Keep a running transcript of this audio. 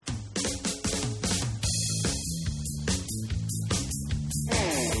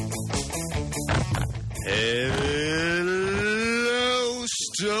Hello,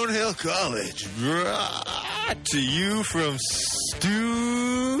 Stonehill College. Brought to you from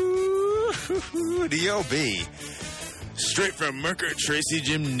Studio B. Straight from Merker Tracy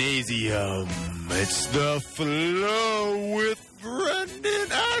Gymnasium. It's the Flow with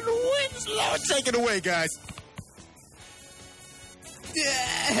Brendan and Winslow. Take it away, guys. Yeah,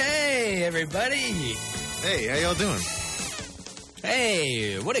 hey, everybody. Hey, how y'all doing?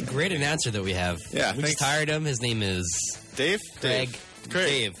 Hey, what a great announcer that we have. Yeah, we just hired him. His name is Dave? Craig.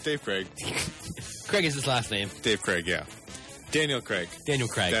 Dave Craig. Craig is his last name. Dave Craig, yeah. Daniel Craig. Daniel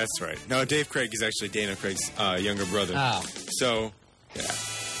Craig. That's right. No, Dave Craig is actually Daniel Craig's younger brother. Oh. So, yeah.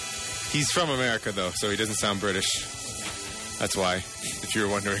 He's from America, though, so he doesn't sound British. That's why, if you were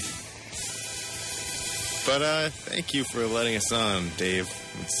wondering. But thank you for letting us on, Dave.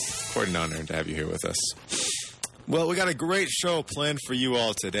 It's quite an honor to have you here with us. Well, we got a great show planned for you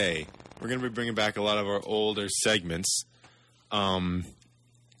all today. We're going to be bringing back a lot of our older segments,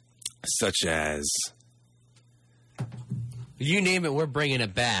 such as... You name it, we're bringing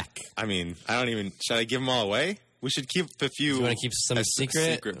it back. I mean, I don't even... Should I give them all away? We should keep a few... Do you want to keep some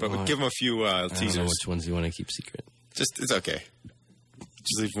secret? But we'll give them a few teasers. I don't know which ones you want to keep secret. It's okay.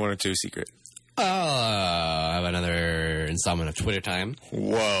 Just leave one or two secret. I have another installment of Twitter Time.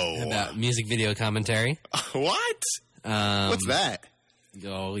 Whoa. About music video commentary. What? What's that?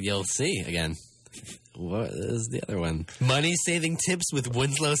 You'll see again. What is the other one? Money-saving tips with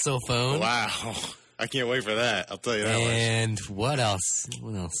Winslow Sophone. Wow. I can't wait for that. I'll tell you that much. And what else?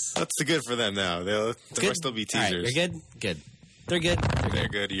 What else? That's the good for them now. The rest will be teasers. All right, you're good? Good. They're good. They're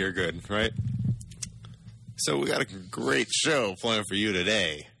good. You're good, right? So we got a great show planned for you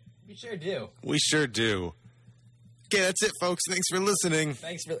today. We sure do. We sure do. Okay, that's it, folks. Thanks for listening.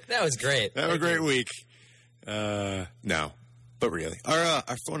 That was great. Have a great week. No, but really. Our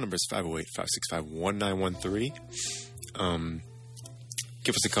phone number is 508-565-1913.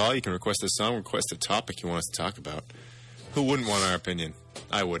 Give us a call. You can request a song, request a topic you want us to talk about. Who wouldn't want our opinion?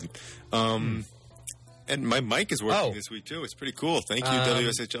 I wouldn't. And my mic is working this week, too. It's pretty cool. Thank you,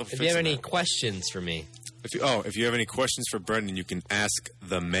 WSHL, for fixing If you have any that. questions for me. If you have any questions for Brendan, you can ask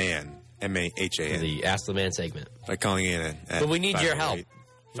the man, M-A-H-A-N. The Ask the Man segment. By calling in at But we need your help.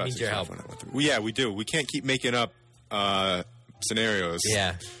 We need your help. Well, yeah, we do. We can't keep making up scenarios.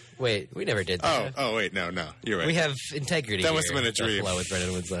 Yeah. Wait, we never did that. Oh, wait, no. You're right. We have integrity. That must have been a dream. Flow with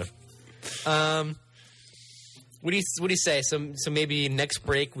Brendan Winslow. What do you say? So maybe next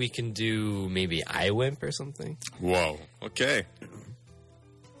break we can do maybe IWIMP or something? Whoa. Okay.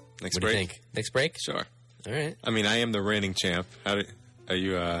 Next break? What do you think? Next break? Sure. All right. I mean, I am the reigning champ. Are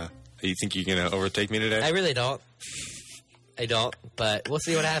you think you're going to overtake me today? I really don't. But we'll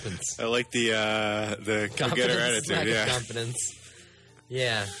see what happens. I like the go-getter attitude. Yeah. Confidence.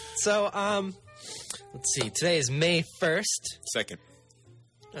 Yeah. So, let's see. Today is May 1st. Second.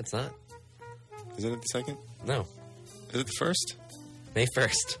 No, it's not. Isn't it the second? No. Is it the first? May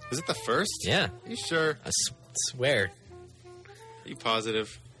 1st. Is it the first? Yeah. Are you sure? I swear. Are you positive?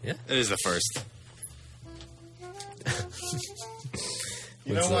 Yeah. It is the first.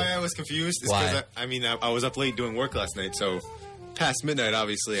 You know why I was confused? It's Why? Because I was up late doing work last night, so past midnight,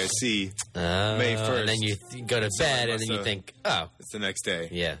 obviously, I see May 1st. And then you go to bed, and then you think, oh. It's the next day.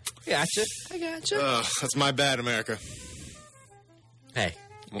 Yeah. I gotcha. That's my bad, America. Hey,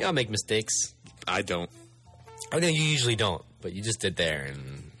 you all make mistakes. I don't. I know you usually don't, but you just did there,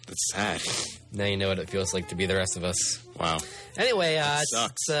 and That's sad. now you know what it feels like to be the rest of us. Wow. Anyway,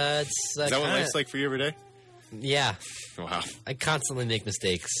 sucks. Is that what life's like for you every day? Yeah. Wow. I constantly make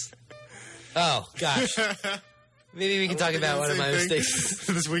mistakes. Oh, gosh. Maybe we can talk about one of my mistakes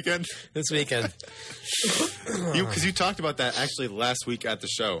this weekend. this weekend. Because you talked about that actually last week at the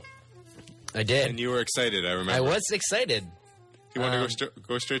show. I did. And you were excited, I remember. I was excited. You want to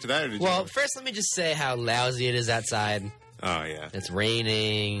go straight to that? Or did Well, first let me just say how lousy it is outside. Oh, yeah. It's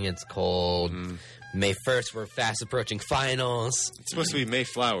raining. It's cold. May 1st, we're fast approaching finals. It's supposed to be May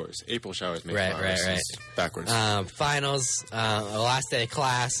flowers. April showers, May flowers. Right. It's backwards. Finals. Our last day of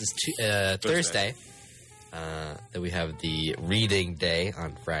class is Thursday. Then we have the reading day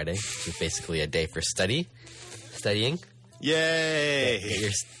on Friday, which is basically a day for studying. Yay! Get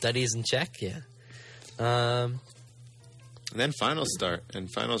your studies in check, yeah. And then finals start,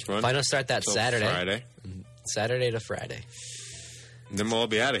 and finals run. Finals start that Saturday. Friday. Saturday to Friday. And then we'll all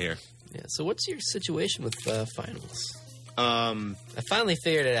be out of here. Yeah. So what's your situation with finals? I finally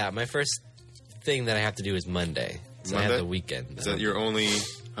figured it out. My first thing that I have to do is Monday. So I have the weekend. Is that your only...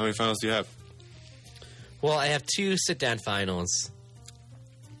 How many finals do you have? Well, I have 2 sit-down finals.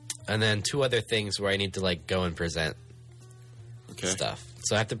 And then 2 other things where I need to, go and present. stuff.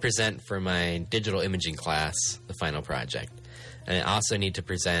 So I have to present for my digital imaging class, the final project. And I also need to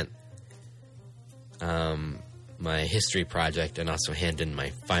present my history project and also hand in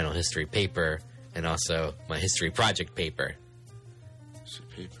my final history paper and also my history project paper.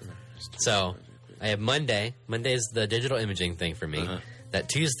 So I have Monday. Monday is the digital imaging thing for me. That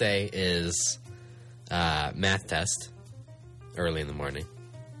Tuesday is math test early in the morning.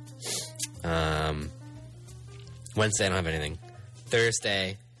 Wednesday I don't have anything.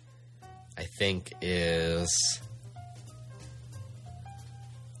 Thursday I think is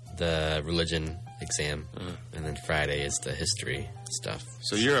the religion exam, and then Friday is the history stuff.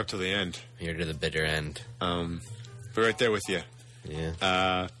 So you're up to the end. Here to the bitter end. But right there with you.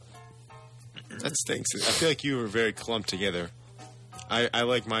 Yeah. That stinks. I feel like you were very clumped together. I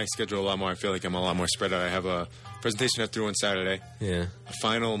like my schedule a lot more. I feel like I'm a lot more spread out. I have a presentation I have to do on Saturday. Yeah. A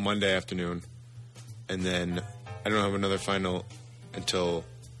final Monday afternoon. And then I don't have another final until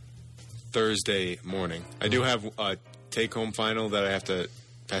Thursday morning. I do have a take-home final that I have to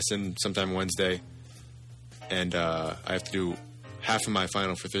pass in sometime Wednesday. And I have to do half of my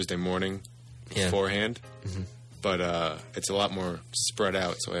final for Thursday morning beforehand. Mm-hmm. But it's a lot more spread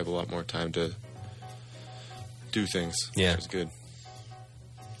out, so I have a lot more time to do things. Yeah. It's good.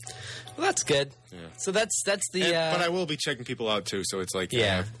 Well, that's good. Yeah. So that's the. But I will be checking people out too. So it's like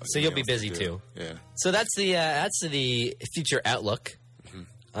so you'll be busy too. Yeah. So that's the future outlook.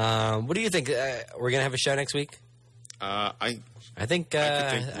 Mm-hmm. What do you think? We're gonna have a show next week. I think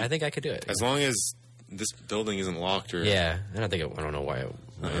I could do it. As long as this building isn't locked or. Yeah, I don't know why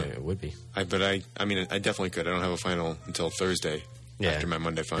it would be. I mean, I definitely could. I don't have a final until Thursday. Yeah. After my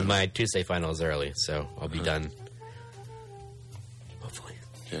Monday final. And my Tuesday final is early, so I'll be done. Hopefully.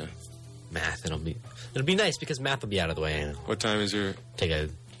 Yeah. Math. It'll be nice because math will be out of the way. What time is your... Take a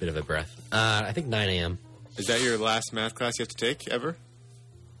bit of a breath. I think 9 a.m. Is that your last math class you have to take ever?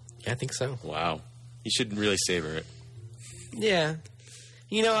 Yeah, I think so. Wow. You should really savor it. Yeah.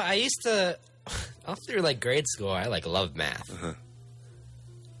 You know, I used to... All through, grade school, I, loved math.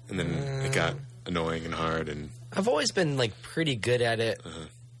 And then it got annoying and hard and... I've always been, pretty good at it.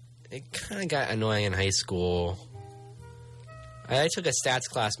 It kind of got annoying in high school. I took a stats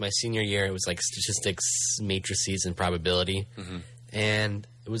class my senior year. It was statistics, matrices, and probability. Mm-hmm. And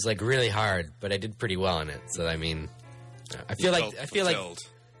it was really hard, but I did pretty well in it. So I mean, I feel like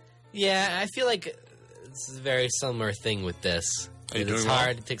yeah, I feel like it's a very similar thing with this. It's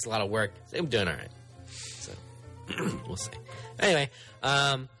hard. It takes a lot of work. I'm doing all right. So we'll see. Anyway,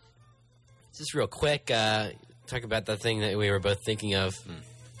 just real quick, talk about the thing that we were both thinking of.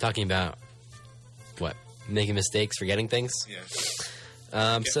 Talking about what? Making mistakes, forgetting things.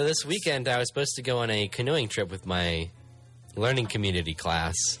 Yeah. So this weekend, I was supposed to go on a canoeing trip with my learning community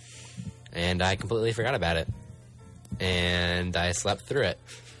class, and I completely forgot about it. And I slept through it,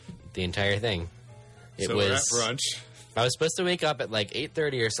 the entire thing. We're at brunch. I was supposed to wake up at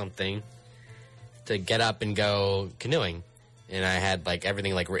 8:30 or something to get up and go canoeing. And I had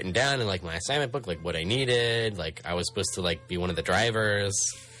everything written down in my assignment book, what I needed. I was supposed to be one of the drivers.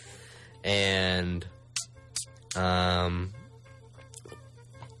 And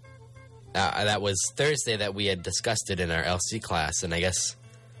that was Thursday that we had discussed it in our LC class, and I guess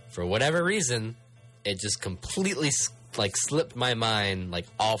for whatever reason, it just completely slipped my mind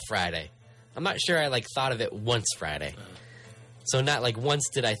all Friday. I'm not sure I thought of it once Friday, so not once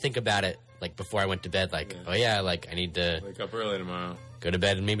did I think about it before I went to bed. Oh yeah, I need to wake up early tomorrow, go to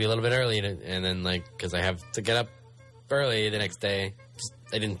bed maybe a little bit early, and then because I have to get up early the next day.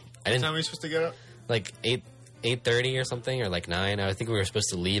 I didn't. What time are you supposed to get up? 8:30 or something, or 9. I think we were supposed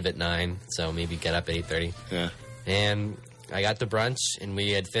to leave at 9, so maybe get up at 8:30. Yeah. And I got to brunch, and we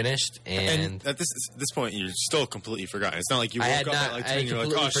had finished, and at this point, you're still completely forgotten. It's not like you woke up at 2 and you're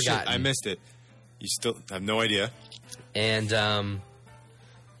oh, shit, I missed it. You still have no idea. And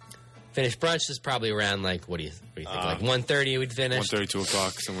finished brunch is probably around, what do you think? 1:30 we'd finish? 1:30, 2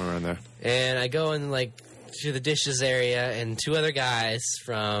 o'clock, somewhere around there. And I go in, to the dishes area, and 2 other guys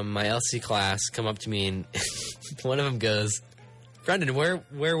from my LC class come up to me, and one of them goes, "Brendan, where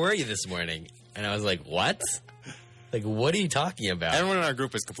were you this morning?" And I was like, "What? What are you talking about?" Everyone in our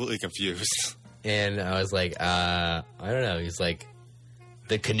group is completely confused. And I was like, I don't know. He's like,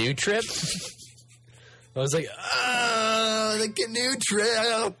 "The canoe trip?" I was like, the canoe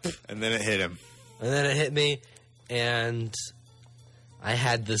trip. And then it hit him. And then it hit me, and I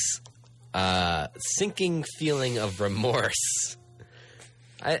had this sinking feeling of remorse.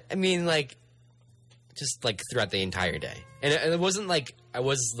 I mean, just throughout the entire day. And it wasn't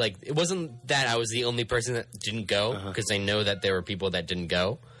it wasn't that I was the only person that didn't go, because I know that there were people that didn't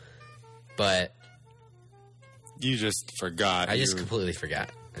go. But You just forgot. I just completely forgot.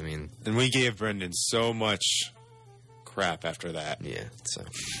 I mean... And we gave Brendan so much crap after that. Yeah, so...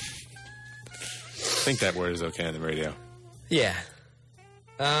 I think that word is okay on the radio. Yeah.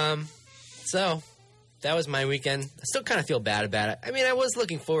 So, that was my weekend. I still kind of feel bad about it. I mean, I was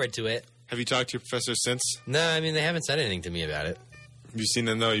looking forward to it. Have you talked to your professor since? No, I mean, they haven't said anything to me about it. Have you seen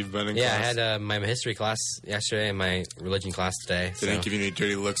them, though? You've been in class? Yeah, I had my history class yesterday and my religion class today. They didn't give you any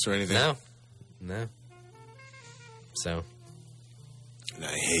dirty looks or anything? No. So. And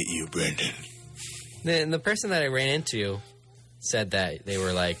I hate you, Brendan. The person that I ran into said that they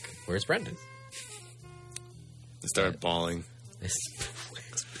were like, "Where's Brendan?" They started bawling. We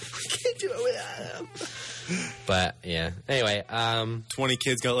can't do it without him. But, yeah. Anyway. 20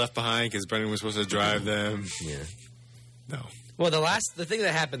 kids got left behind because Brendan was supposed to drive them. Yeah. No. Well, the thing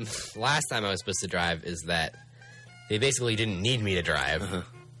that happened last time I was supposed to drive is that they basically didn't need me to drive. Uh-huh.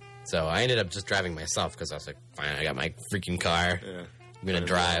 So I ended up just driving myself because I was like, fine, I got my freaking car. Yeah. I'm going to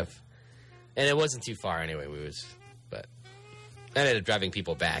drive. And it wasn't too far anyway. But I ended up driving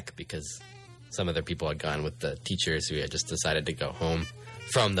people back because some other people had gone with the teachers who had just decided to go home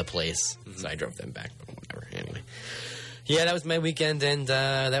from the place. Mm-hmm. So I drove them back, but whatever. Anyway. Yeah, that was my weekend, and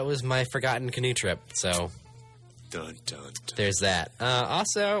that was my forgotten canoe trip. So dun, dun, dun. There's that.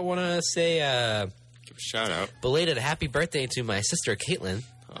 Also, I want to say give a shout out. Belated happy birthday to my sister, Caitlin.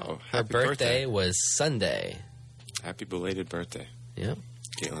 Oh, happy Her birthday was Sunday. Happy belated birthday. Yep.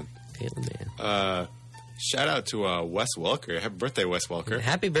 Caitlin, man. Shout out to Wes Welker. Happy birthday, Wes Welker.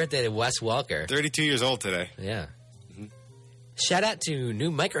 Happy birthday to Wes Welker. 32 years old today. Yeah. Mm-hmm. Shout out to new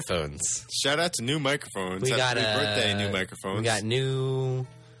microphones. Shout out to new microphones. Happy birthday, new microphones. We got new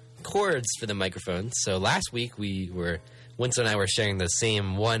cords for the microphones. So last week Winston and I were sharing the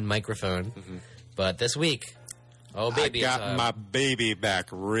same one microphone. Mm-hmm. But this week, oh baby, I got my baby back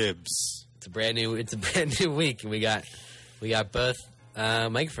ribs. It's a brand new week, and we got both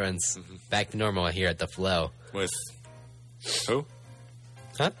microphones back to normal here at the Flow. With who?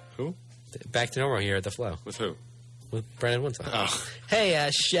 Huh? Who? Back to normal here at the Flow. With who? With Brandon Winslow. Oh. Hey,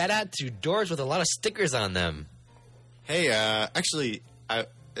 shout out to doors with a lot of stickers on them. Hey, actually,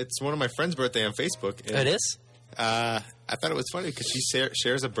 it's one of my friend's birthday on Facebook. And, it is? I thought it was funny because she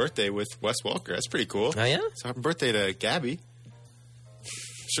shares a birthday with Wes Walker. That's pretty cool. Oh, yeah? So happy birthday to Gabby.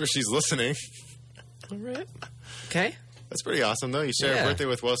 Sure she's listening. All right. Okay. That's pretty awesome, though. You share a birthday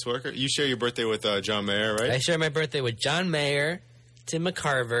with Wes Walker. You share your birthday with John Mayer, right? I share my birthday with John Mayer, Tim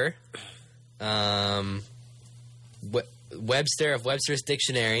McCarver, Webster of Webster's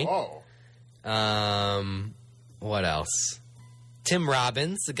Dictionary. Oh. What else? Tim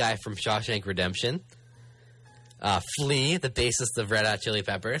Robbins, the guy from Shawshank Redemption. Flea, the bassist of Red Hot Chili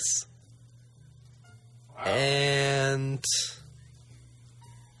Peppers. Wow. And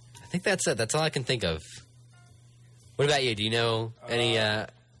I think that's it. That's all I can think of. What about you? Do you know any? Yeah,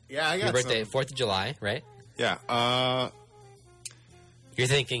 I got your birthday, some. 4th of July, right? Yeah. You're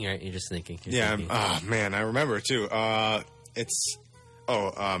thinking, right? You're just thinking. Thinking. Oh man, I remember too. It's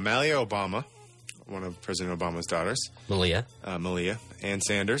Malia Obama, one of President Obama's daughters. Malia, and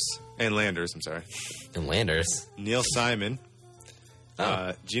Landers. I'm sorry. And Landers. Neil Simon.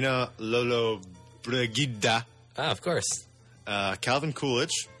 Gina Lolo Brigida. Oh, of course. Calvin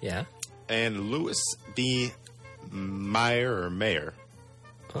Coolidge. Yeah. And Louis B. Mayer.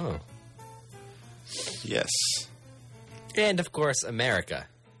 Oh. Yes. And, of course, America.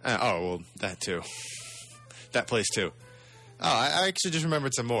 Well, that too. That place, too. Oh, I actually just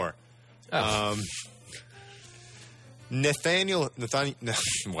remembered some more. Oh. Nathaniel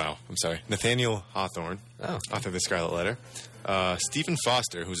Hawthorne, author of The Scarlet Letter. Stephen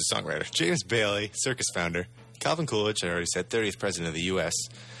Foster, who's a songwriter. James Bailey, circus founder. Calvin Coolidge, I already said, 30th president of the U.S.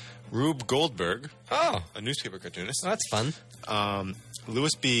 Rube Goldberg, a newspaper cartoonist. Oh, that's fun.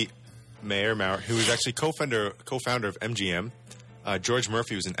 Louis B. Mayer, who was actually co-founder of MGM. George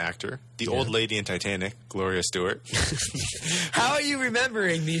Murphy was an actor. The old lady in Titanic, Gloria Stewart. How are you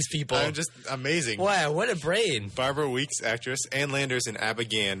remembering these people? Just amazing. Wow, what a brain. Barbara Weeks, actress. Ann Landers and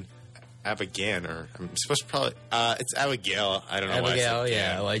Abigail, or I'm supposed to probably... it's Abigail. I don't know why I said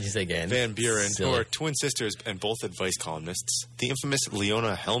yeah. Why'd you say Gan? Van Buren, who are twin sisters and both advice columnists. The infamous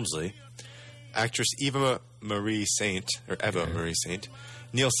Leona Helmsley. Actress Eva Marie Saint.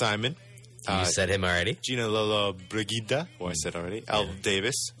 Neil Simon. You said him already. Gina Lolo Brigida, who I said already. Al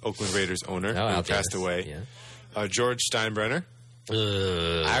Davis, Oakland Raiders owner, who passed away. Yeah. George Steinbrenner.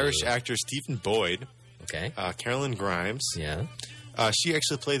 Irish actor Stephen Boyd. Okay. Carolyn Grimes. Yeah. She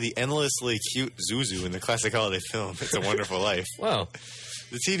actually played the endlessly cute Zuzu in the classic holiday film, It's a Wonderful Life. Wow.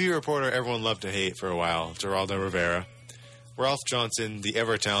 The TV reporter everyone loved to hate for a while, Geraldo Rivera. Ralph Johnson, the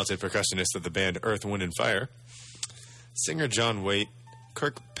ever-talented percussionist of the band Earth, Wind & Fire. singer John Waite,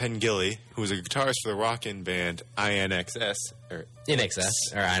 Kirk Pengilly, who was a guitarist for the rockin' band INXS, or INXS,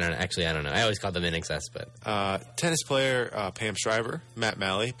 or I don't know. Actually, I don't know. I always called them INXS, but tennis player Pam Shriver, Matt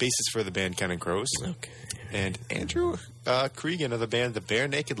Malley, bassist for the band Counting Crows, okay, and Andrew Cregan of the band The Bare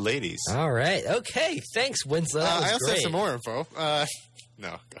Naked Ladies. All right, okay. Thanks, Winslow. That was I also great. have some more info.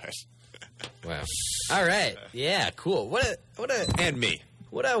 No, go ahead. Wow. All right. Yeah. Cool. What a And me.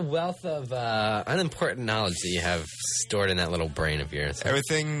 What a wealth of unimportant knowledge that you have stored in that little brain of yours.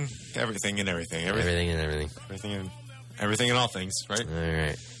 Everything and everything. Everything Everything and all things, right? All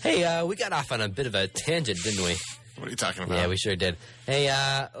right. Hey, we got off on a bit of a tangent, didn't we? What are you talking about? Yeah, we sure did. Hey,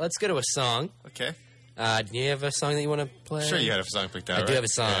 let's go to a song. Okay. Do you have a song that you want to play? Sure, you had a song picked out, I do have a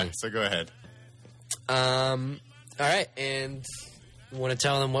song. Yeah, so go ahead. All right, and want to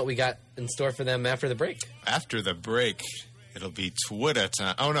tell them what we got in store for them after the break? After the break, it'll be Twitter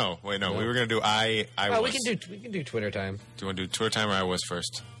time. Oh, no. Wait, no. We were going to do I Oh, was. we can do Twitter time. Do you want to do Twitter time or I was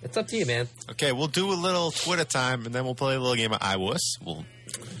first? It's up to you, man. Okay, we'll do a little Twitter time, and then we'll play a little game of I was.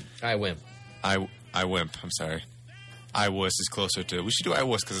 I win. I wimp. I'm sorry. I was is closer to... We should do I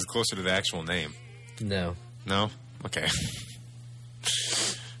was because it's closer to the actual name. No. No? Okay.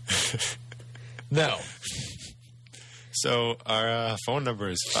 No. So our phone number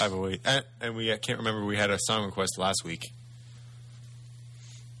is 508. And we can't remember, we had a song request last week.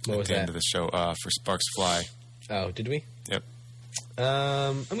 What was at the that? end of the show for Sparks Fly. Oh, did we? Yep.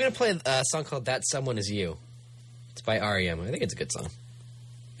 I'm going to play a song called That Someone Is You. It's by R.E.M. I think it's a good song.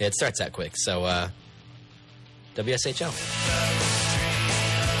 Yeah, it starts that quick. So, WSHL.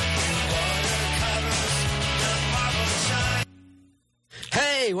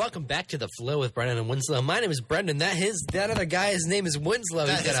 Hey, welcome back to The Flow with Brendan and Winslow. My name is Brendan. That other guy, his name is Winslow.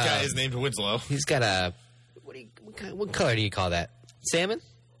 This guy is named Winslow. He's got a... What color do you call that? Salmon?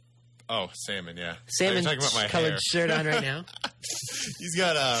 Oh, salmon, yeah. Salmon talking about my colored hair. shirt on right now. He's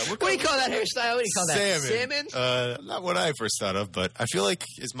got what do you call that hairstyle? What do you call that? Salmon. Not what I first thought of, but I feel like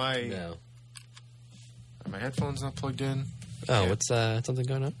No. Are my headphones not plugged in? Oh, Yeah. what's something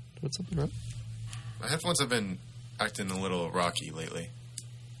going on? What's something wrong? My headphones have been acting a little rocky lately.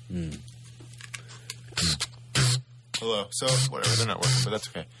 Hello. So, whatever, they're not working, but that's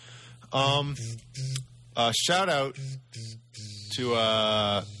okay. Shout out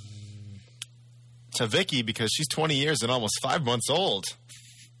to Vicky because she's 20 years and almost 5 months old.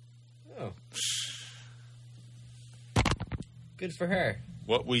 Oh. Good for her.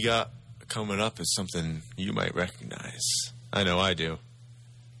 What we got coming up is something you might recognize. I know I do.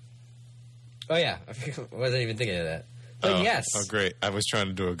 Oh, yeah. I wasn't even thinking of that. But yes. Oh, great. I was trying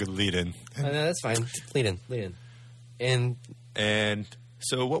to do a good lead-in. Oh, no, that's fine. Lead in. And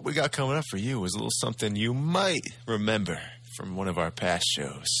so what we got coming up for you is a little something you might remember from one of our past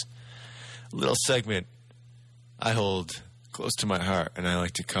shows. A little segment I hold close to my heart and I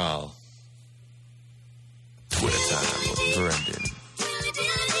like to call Twitter Time with Brendan.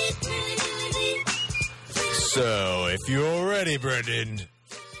 So, if you're ready, Brendan,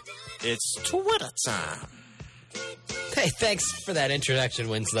 it's Twitter time. Hey, thanks for that introduction,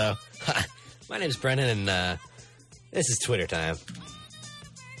 Winslow. My name's Brendan, and this is Twitter time.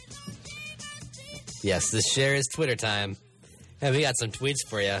 Yes, this share is Twitter time. And we got some tweets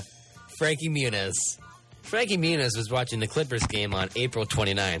for you. Frankie Muniz. Frankie Muniz was watching the Clippers game on April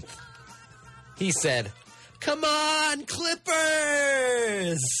 29th. He said, "Come on,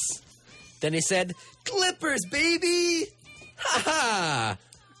 Clippers!" Then he said, "Clippers, baby! Ha ha!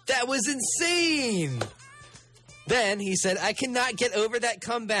 That was insane!" Then he said, "I cannot get over that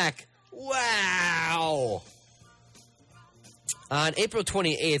comeback. Wow!" On April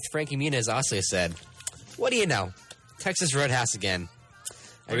 28th, Frankie Muniz also said, "What do you know? Texas Roadhouse again."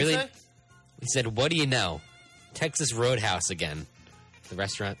 He said, "What do you know? Texas Roadhouse again." The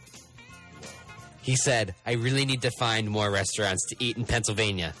restaurant. He said, "I really need to find more restaurants to eat in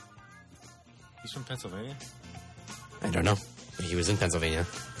Pennsylvania." He's from Pennsylvania? I don't know. But he was in Pennsylvania.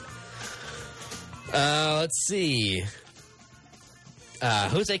 Let's see.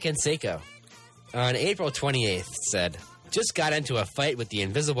 Jose Canseco on April 28th said, "Just got into a fight with the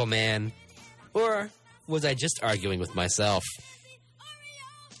Invisible Man, or was I just arguing with myself?"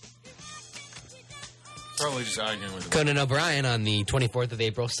 Probably just arguing with him. Conan O'Brien on the 24th of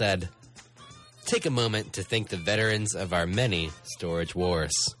April said, "Take a moment to thank the veterans of our many storage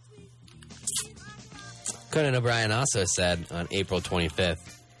wars." Conan O'Brien also said on April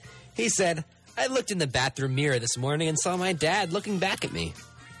 25th, he said, "I looked in the bathroom mirror this morning and saw my dad looking back at me.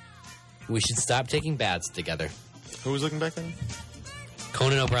 We should stop taking baths together." Who was looking back at him?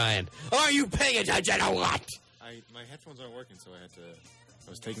 Conan O'Brien. Are you paying attention or what? My headphones aren't working, so I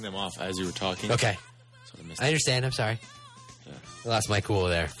was taking them off as you were talking. Okay. So I missed I understand. I'm sorry. Yeah. I lost my cool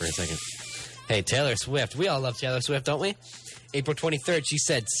there for a second. Hey, Taylor Swift. We all love Taylor Swift, don't we? April 23rd, she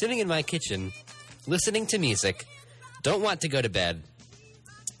said, sitting in my kitchen, listening to music, don't want to go to bed,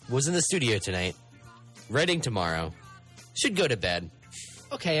 was in the studio tonight, writing tomorrow, should go to bed.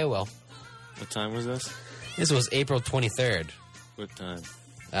 Okay, I will. What time was this? This was April 23rd. What time?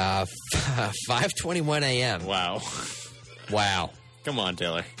 5:21 a.m. Wow. Wow. Come on,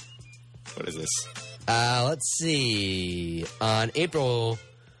 Taylor. What is this? Let's see. On April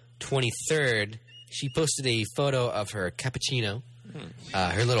 23rd, she posted a photo of her cappuccino,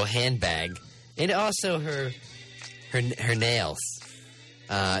 her little handbag, and also her nails.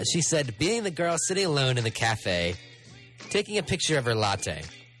 She said, being the girl sitting alone in the cafe, taking a picture of her latte,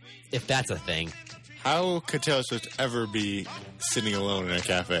 if that's a thing. How could Taylor Swift ever be sitting alone in a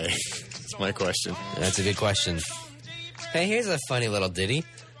cafe? That's my question. That's a good question. Hey, here's a funny little ditty.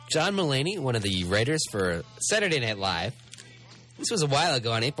 John Mulaney, one of the writers for Saturday Night Live, this was a while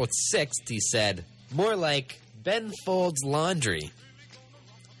ago on April 6th, he said, more like Ben folds laundry.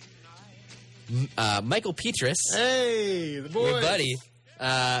 Michael Petras, Hey, the boy. your buddy,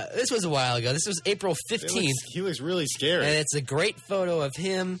 this was a while ago. This was April 15th. He looks really scary. And it's a great photo of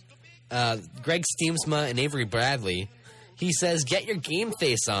him, Greg Steamsma, and Avery Bradley. He says, get your game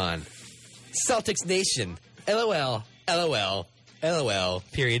face on. Celtics Nation. LOL, LOL, LOL,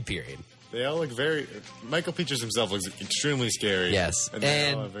 period. They all look very... Michael Petras himself looks extremely scary. Yes. And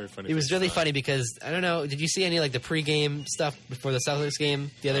they all have very funny it was faces really on. funny because, I don't know, did you see any, like, the pregame stuff before the Celtics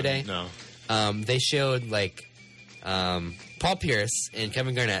game the other day? No. They showed, like, Paul Pierce and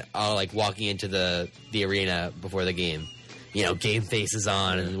Kevin Garnett all, like, walking into the arena before the game. You know, game faces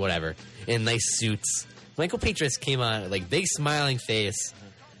on and whatever. In nice suits. Michael Petras came on, like, big smiling face,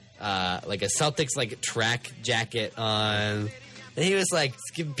 like a Celtics, like, track jacket on. And he was, like,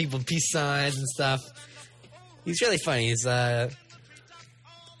 giving people peace signs and stuff. He's really funny. He's,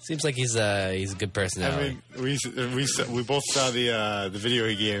 seems like he's a good personality. I mean, we both saw the video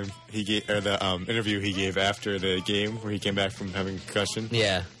he gave or the interview he gave after the game where he came back from having a concussion.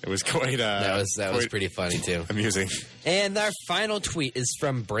 Yeah. It was quite That was quite pretty funny, too. amusing. And our final tweet is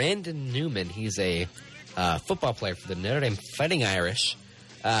from Brandon Newman. He's a football player for the Notre Dame Fighting Irish.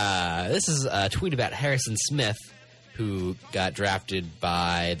 This is a tweet about Harrison Smith, who got drafted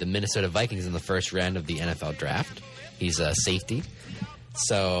by the Minnesota Vikings in the first round of the NFL draft. He's a safety.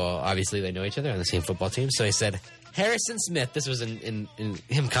 So, obviously, they know each other on the same football team. So he said, Harrison Smith, this was in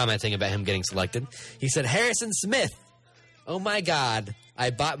him commenting about him getting selected. He said, Harrison Smith, oh my God,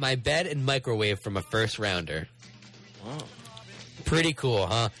 I bought my bed and microwave from a first rounder. Wow. Pretty cool,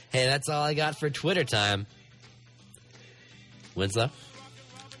 huh? Hey, that's all I got for Twitter time. Winslow?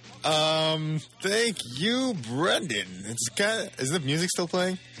 Thank you, Brendan. It's is the music still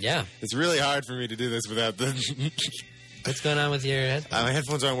playing? Yeah. It's really hard for me to do this without the... What's going on with your head? My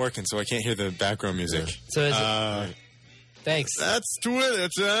headphones aren't working, so I can't hear the background music. So is it... Thanks. That's Twitter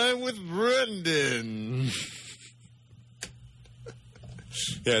time with Brendan.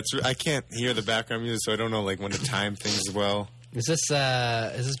 Yeah, I can't hear the background music, so I don't know like when to time things as well. Has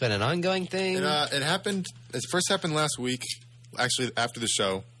this been an ongoing thing? It happened. It first happened last week. Actually, after the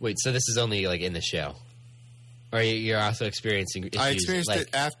show. Wait, so this is only like in the show, or you're also experiencing issues? I experienced like,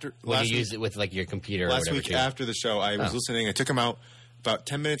 it after when you use it with like your computer. Last or whatever, week too. after the show, I was listening. I took them out. About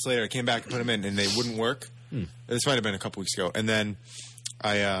 10 minutes later, I came back and put them in, and they wouldn't work. This might have been a couple weeks ago, and then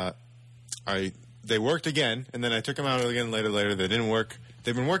they worked again, and then I took them out again later. They didn't work.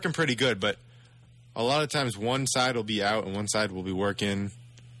 They've been working pretty good, but a lot of times one side will be out and one side will be working,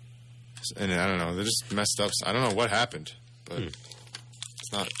 and I don't know. They're just messed up. I don't know what happened, but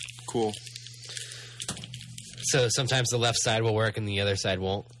it's not cool. So sometimes the left side will work and the other side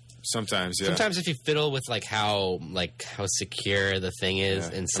won't. Sometimes, yeah. Sometimes if you fiddle with like how secure the thing is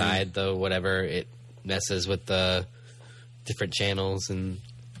inside the whatever, it messes with the different channels and.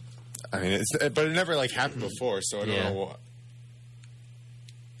 I mean, but it never like happened before, so I don't know what.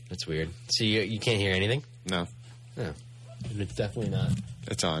 That's weird. So you can't hear anything? No. No. It's definitely not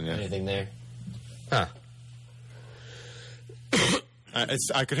It's on, yeah. anything there. Huh.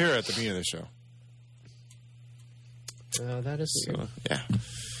 I could hear it at the beginning of the show. Oh, that is weird. So, yeah.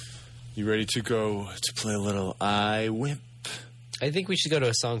 You ready to go to play a little I Wimp? I think we should go to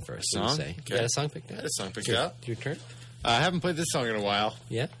a song first. Song? What do you say? Okay. You got a song picked out? I had a song picked Your- out. Your turn? I haven't played this song in a while,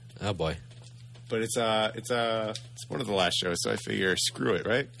 Yeah? Oh, boy. but it's one of the last shows, so I figure screw it,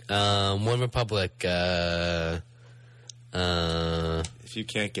 right? One Republic, If you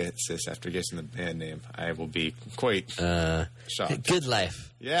can't get sis after guessing the band name, I will be quite shocked. Good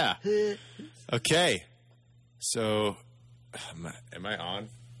Life. Yeah. Okay. So, am I on?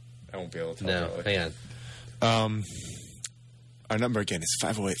 I won't be able to tell. No, probably. hang on. Our number again is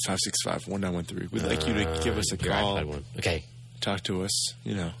 508-565-1913. We'd like you to give us a Your call. iPod one. Okay. Talk to us.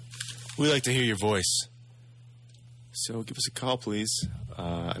 We like to hear your voice. So give us a call, please.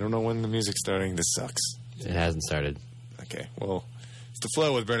 I don't know when the music's starting. This sucks. It hasn't started. Okay, well, it's The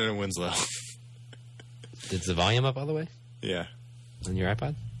Flow with Brendan and Winslow. Is the volume up all the way Yeah, on your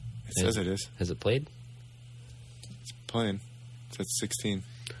iPod? it says it is. Has it played? It's playing. It's at 16.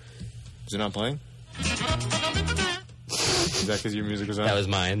 Is it not playing? Is that because your music was on? That was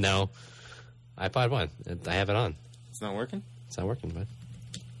mine. No. iPod 1. I have it on. It's not working? It's not working, bud.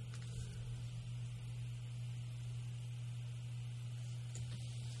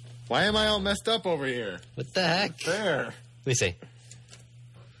 Why am I all messed up over here? What the heck? There. Let me see.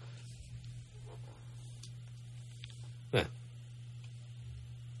 Huh.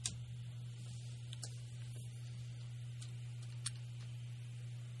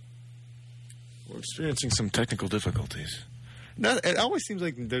 We're experiencing some technical difficulties. No, it always seems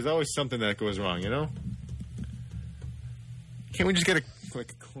like there's always something that goes wrong, Can't we just get a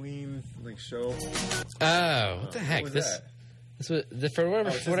clean show? Oh, what the heck? What was that? For whatever,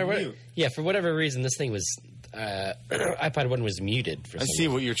 Oh, it says for whatever, mute. yeah, for whatever reason, this thing was iPod 1 was muted. For I some see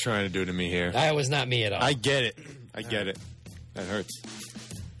what you're trying to do to me here. That was not me at all. I get it. That hurts.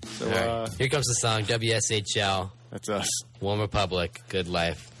 So, All right. Here comes the song WSHL, that's us. One Republic, Good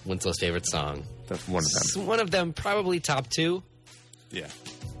Life, Winslow's favorite song. That's one of It's them. one of them, probably top 2. Yeah.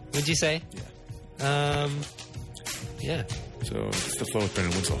 Would you say? Yeah. Yeah. So, it's The Flow with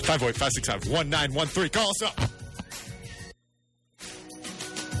Brendan Winslow. 508-565-1913. Call us up.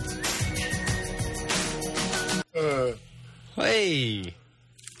 Hey.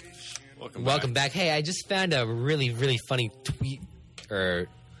 Welcome back. Hey, I just found a really, really funny tweet or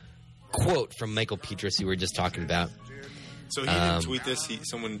quote from Michael Petras who we were just talking about. So he didn't tweet this.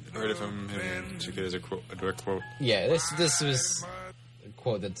 Someone heard it from him and took it as a direct quote. Yeah, this was a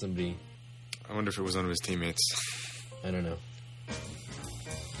quote that somebody... I wonder if it was one of his teammates. I don't know.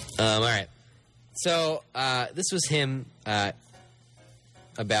 All right. So this was him about...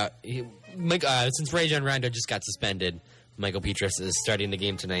 since Rajon Rondo just got suspended, Michael Petras is starting the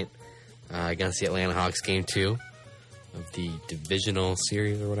game tonight against the Atlanta Hawks, Game 2 of the divisional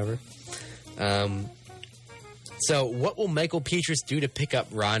series or whatever. So what will Michael Petras do to pick up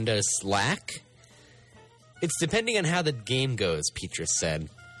Rondo's slack? It's depending on how the game goes, Petras said.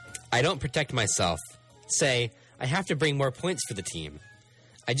 I don't protect myself. Say, I have to bring more points for the team.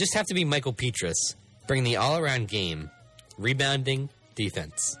 I just have to be Michael Petras, bring the all-around game, rebounding,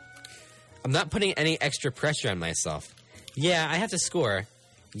 defense. I'm not putting any extra pressure on myself. Yeah, I have to score.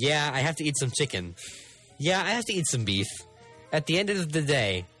 Yeah, I have to eat some chicken. Yeah, I have to eat some beef. At the end of the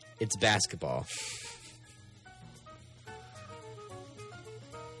day, it's basketball.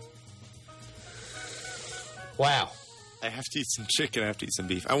 Wow. I have to eat some chicken. I have to eat some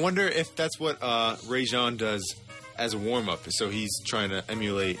beef. I wonder if that's what Rajon does as a warm-up. So he's trying to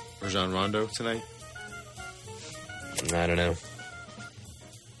emulate Rajon Rondo tonight? I don't know.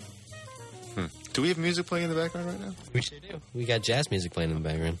 Do we have music playing in the background right now? We sure do. We got jazz music playing in the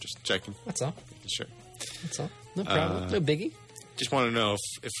background. Just checking. That's all. Sure. That's all. No problem. No biggie. Just want to know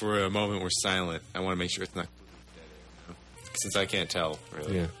if for a moment we're silent. I want to make sure it's not... Since I can't tell,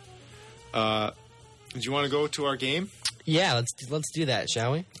 really. Yeah. Do you want to go to our game? Yeah, let's do that,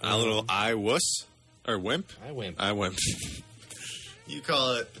 shall we? A little I wuss or wimp. I wimp. I wimp. You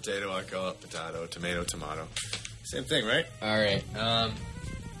call it potato. I call it potato. Tomato. Tomato. Same thing, right? All right.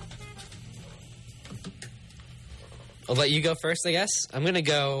 I'll let you go first, I guess. I'm gonna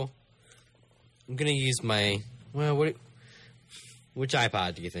use my... Well, which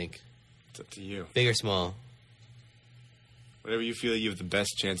iPod do you think? It's up to you. Big or small? Whatever you feel you have the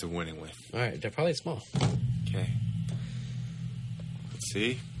best chance of winning with. All right, they're probably small. Okay. Let's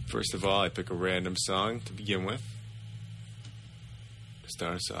see. First of all, I pick a random song to begin with. To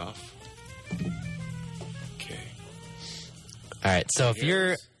start us off. Okay. All right, so if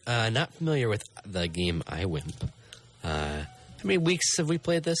you're not familiar with the game iWimp, how many weeks have we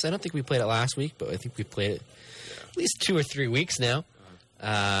played this? I don't think we played it last week, but I think we played it at least 2 or 3 weeks now.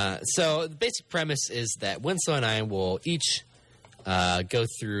 So the basic premise is that Winslow and I will each go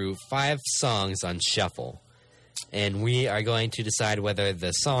through 5 songs on shuffle, and we are going to decide whether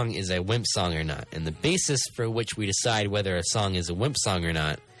the song is a Wimp song or not. And the basis for which we decide whether a song is a Wimp song or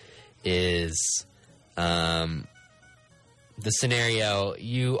not is the scenario: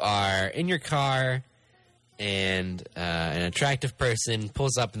 you are in your car and an attractive person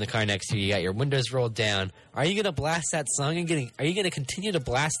pulls up in the car next to you. You got your windows rolled down. Are you going to blast that song? Are you going to continue to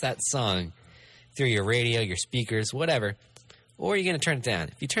blast that song through your radio, your speakers, whatever? Or are you going to turn it down?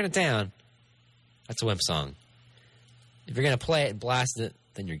 If you turn it down, That's a Wimp song. If you're going to play it and blast it,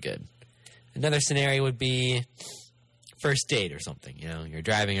 then you're good. Another scenario would be first date or something. You know, you're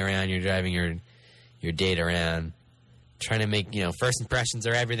driving around, you're driving your date around, trying to make, you know, first impressions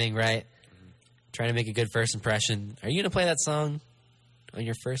are everything, right? Trying to make a good first impression. Are you going to play that song on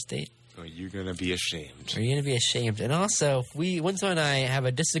your first date? Or you're going to be ashamed. Are you going to be ashamed? And also, if Winslow and I have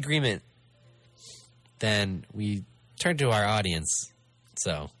a disagreement, then we turn to our audience.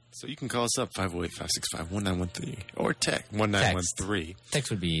 So you can call us up, 508-565-1913. Or text 1913. Text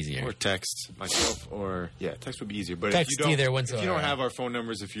would be easier. Or text myself. Or, text would be easier. But text if you don't have our phone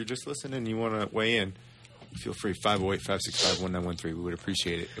numbers, if you're just listening and you want to weigh in, feel free, 508-565-1913. We would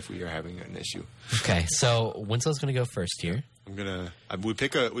appreciate it if we are having an issue. Okay, so Winslow's going to go first here. We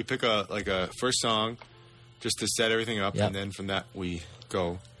pick a first song just to set everything up, Yep. and then from that we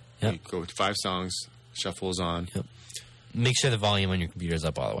go. Yep. We go with 5 songs, shuffles on. Yep. Make sure the volume on your computer is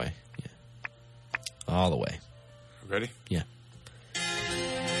up all the way. Yeah. All the way. Ready? Yeah.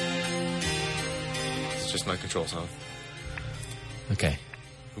 It's just my control song. Okay.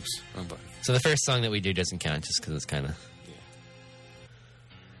 Oops, wrong button. So the first song that we do doesn't count just because it's kind of...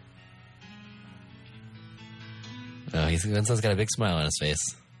 Oh, Winslow's got a big smile on his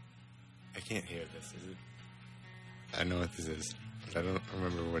face. I can't hear this, is it? I know what this is, but I don't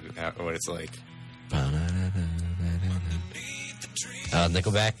remember what it's like. Oh,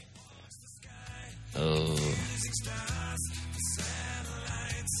 Nickelback? Oh.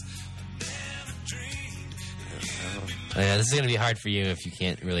 Oh, yeah, this is going to be hard for you if you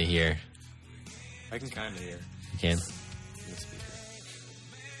can't really hear. I can kind of hear. You can?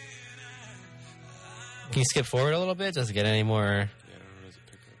 Can you skip forward a little bit? Does it get any more... Yeah, I don't know, does it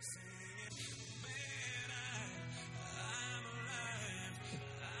pick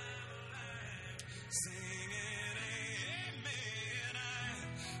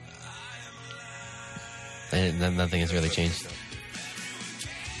up? Nothing has really changed.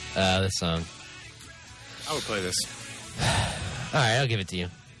 This song. I would play this. All right, I'll give it to you.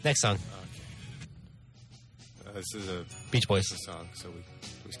 Next song. Okay. This is a Beach Boys song, so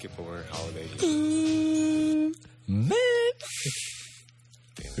we skip over Holiday.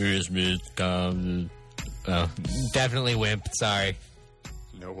 Christmas comes. Oh, definitely Wimp. Sorry.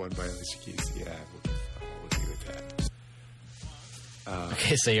 No One by Alicia Keys. Yeah, I'll agree with that.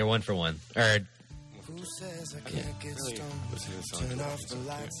 Okay, so you're 1 for 1. Or Who says I Yeah, can't get really stoned? listen to the song. Turn too off often, the so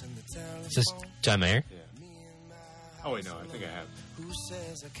I lights can't. and the telephone. is this John Mayer? Yeah. Oh wait, no, I think I have. Who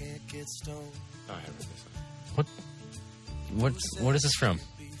says I can't get stoned? Oh, I have this song. What is this from?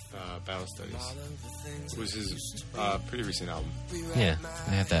 Battle Studies. It was his pretty recent album. Yeah,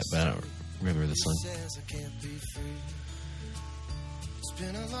 I have that, but I don't remember this song. Says I can't be free. It's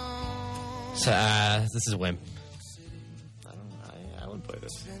been a long, So, this is Wimp. I would play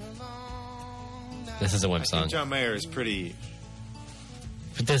this. This is a Wimp I song. think John Mayer is pretty.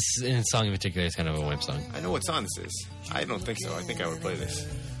 But this song in particular is kind of a Wimp song. I know what song this is. I don't think so. I think I would play this.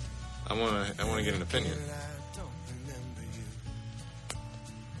 I wanna get an opinion.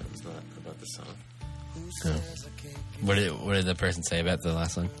 That was not about this song. No. What did the person say about the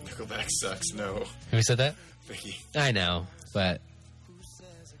last song? Nickelback sucks. No, Who said that? Vicky. I know, but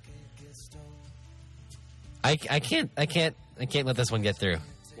I can't let this one get through.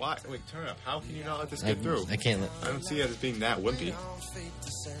 Why? Wait, turn it up. How can you not let this get through? I can't. I don't see it as being that wimpy.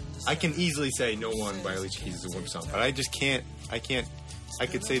 I can easily say No One by Alicia Keys is a Wimp song, but I just can't. I could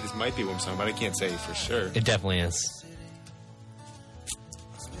say this might be a Wimp song, but I can't say for sure. It definitely is.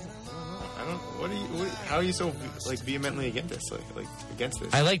 I don't. How are you so vehemently against this? Like against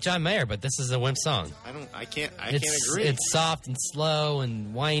this? I like John Mayer, but this is a Wimp song. I can't agree. It's soft and slow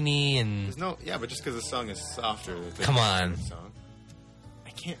and whiny and. There's no. Yeah, but just because the song is softer. Come on. Song.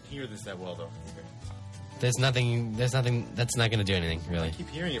 I can't hear this that well though. There's nothing that's not going to do anything, really. I keep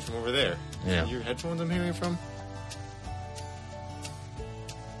hearing it from over there. Yeah. Your headphones I'm hearing it from?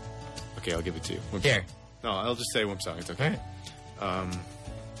 Okay, I'll give it to you. Wimp Here. song. No, I'll just say Wimp song. It's okay. All right.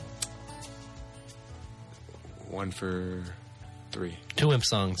 1 for 3. 2 Wimp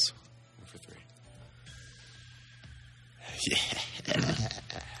songs. 1 for 3. Yeah.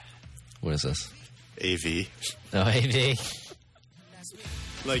 What is this? AV. Oh, AV.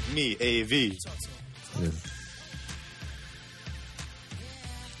 Like me, AV.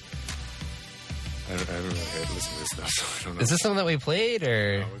 I haven't really heard listen to this stuff, so I don't know. Is this something that we played,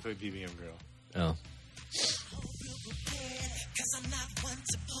 or? No, we played BBM Girl. Oh.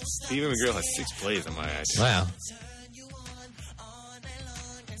 BBM Girl has 6 plays on my iTunes. Wow.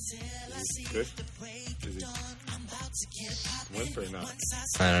 Is it good? Is it Wimp or not?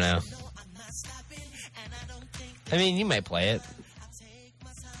 I don't know. I mean, you might play it.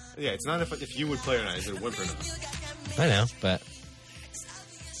 Yeah, it's not if you would play or not. Is it a wimp or not? I know, but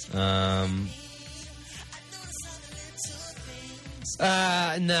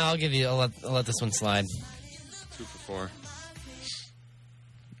no, I'll let this one slide. 2 for 4.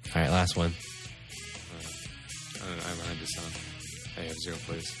 All right, last one. I don't know. I haven't heard this song. I have 0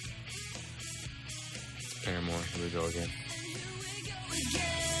 plays. Paramore. Here we go again.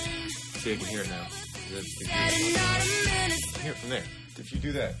 See, I can hear it now. I can hear it from there. If you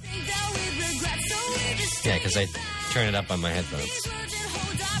do that. Yeah, because I turn it up on my headphones.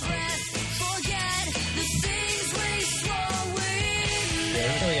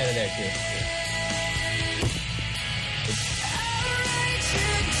 Yeah, I'm going out of there too.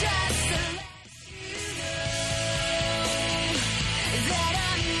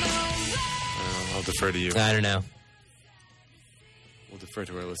 I'll defer to you. I don't know. We'll defer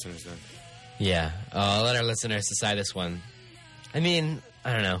to our listeners then. Yeah, I'll let our listeners decide this one. I mean,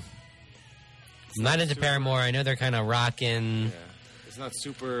 I don't know. I'm not into Paramore. I know they're kind of rocking. Yeah. It's not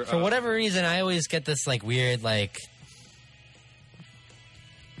super... For whatever reason, I always get this, like, weird, like,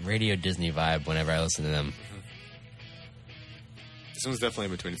 Radio Disney vibe whenever I listen to them. Mm-hmm. This one's definitely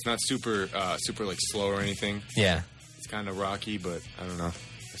in between. It's not super, like, slow or anything. Yeah. It's kind of rocky, but I don't know.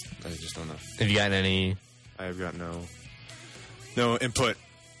 I just don't know. Have you gotten any... I have got no input.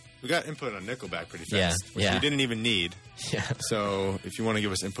 We got input on Nickelback pretty fast. Yeah, which yeah. we didn't even need. Yeah. So if you want to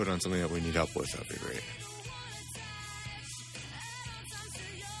give us input on something that we need help with, that'd be great.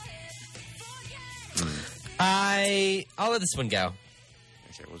 I'll let this one go.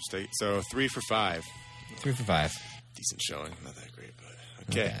 Okay, we'll just take... So 3 for 5. 3 for 5. Decent showing. Not that great,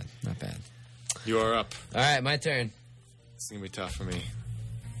 but... Okay. Not bad. You are up. All right, my turn. It's going to be tough for me.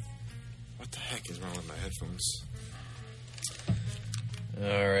 What the heck is wrong with my headphones?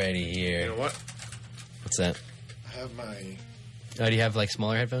 Alrighty here. You know what? What's that? I have my... Oh, do you have, like,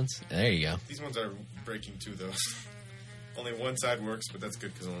 smaller headphones? There you go. These ones are breaking too, though. Only one side works, but that's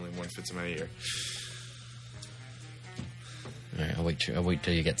good because only one fits in my ear. All right, I'll wait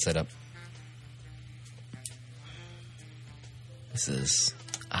till you get set up. This is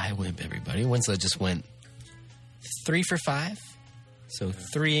I Wimp, everybody. Winslow just went 3 for 5. So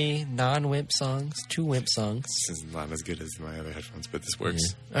 3 non-Wimp songs, 2 Wimp songs. This is not as good as my other headphones, but this works.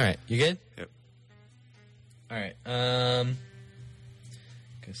 Yeah. All right, you good? Yep. All right. Gonna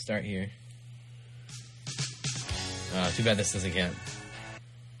start here. Too bad this doesn't count.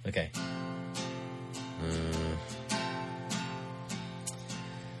 Okay.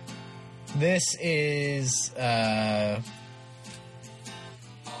 This is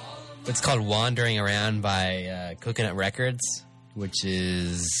it's called "Wandering Around" by Coconut Records, which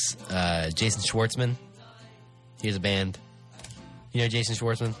is Jason Schwartzman. He has a band. You know Jason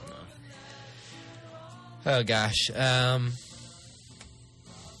Schwartzman? Oh gosh,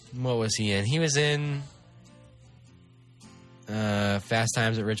 what was he in? He was in Fast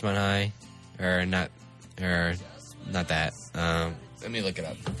Times at Ridgemont High, or not that. Let me look it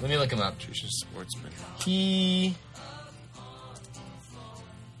up. Let me look him up. Jason Schwartzman. Schwartzman.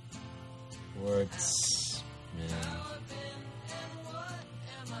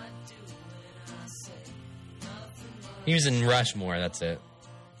 He was in Rushmore, that's it.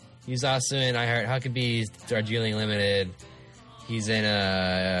 He's also in I Heart Huckabees, Darjeeling Limited. He's in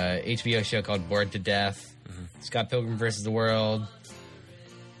a HBO show called Bored to Death. Mm-hmm. Scott Pilgrim vs. the World.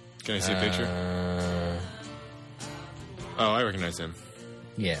 Can I see a picture? Oh, I recognize him.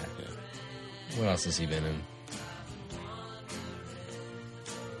 Yeah. What else has he been in?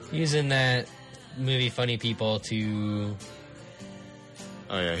 He's in that movie Funny People 2.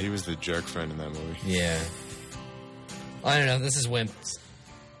 Oh, yeah, he was the jerk friend in that movie. Yeah. I don't know. This is Wimp.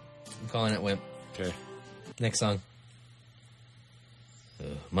 I'm calling it Wimp. Okay. Next song.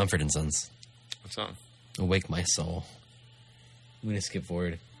 Mumford & Sons. What song? Awake My Soul. I'm going to skip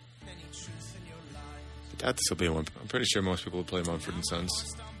forward. I doubt this will be a Wimp. I'm pretty sure most people will play Mumford &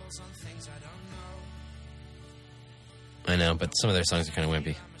 Sons. I know, but some of their songs are kind of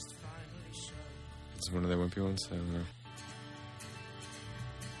wimpy. It's one of their wimpy ones? I don't know.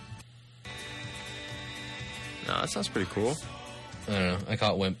 No, that sounds pretty cool. I don't know. I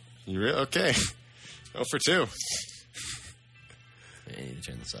call it Wimp. You really? Okay. 0 for 2. I need to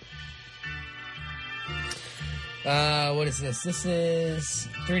turn this up. What is this? This is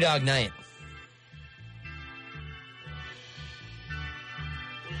Three Dog Night.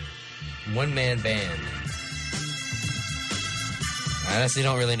 One man band. I honestly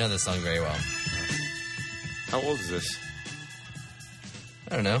don't really know this song very well. How old is this?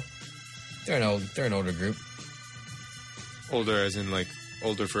 I don't know. They're an older group. Older as in, like,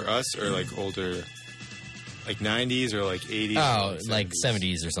 older for us, or, like, older... Like 90s or like 80s? Oh, or like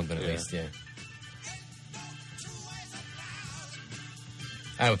 70s or something at Yeah. least, yeah.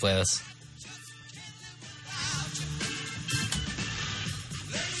 I would play this.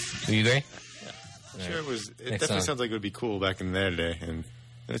 Do you agree? I'm sure it was. It Next definitely song. sounds like it would be cool back in their day, and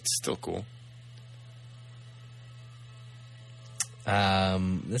it's still cool.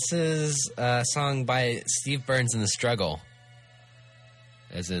 This is a song by Steve Burns and the Struggle.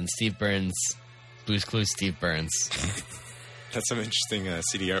 As in Steve Burns, Blue's Clues Steve Burns. That's some interesting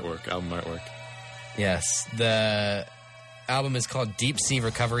CD artwork, album artwork. Yes, the album is called Deep Sea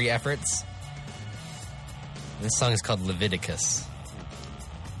Recovery Efforts. This song is called Leviticus.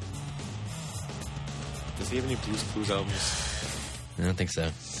 Does he have any Blues Clues albums? I don't think so.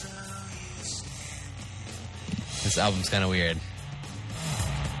 This album's kind of weird.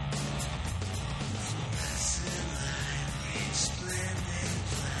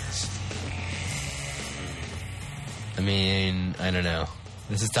 I mean, I don't know.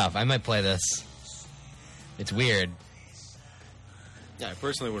 This is tough. I might play this. It's weird. Yeah, I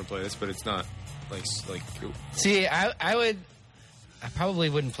personally wouldn't play this, but it's not like See, I probably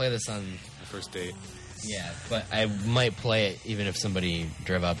wouldn't play this on. the first date. Yeah, but I might play it even if somebody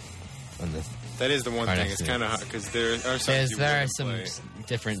drove up on the. That is the one Right thing. next It's to kind of hard because there are some. There are some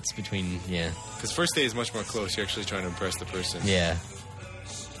difference between Because first date is much more close. You're actually trying to impress the person. yeah.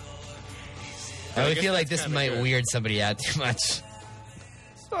 But I I would guess feel like that's this kinda might good. weird somebody out too much.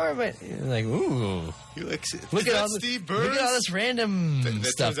 Or might like, ooh, You like look is at all that this, Steve Burns? look at all this random That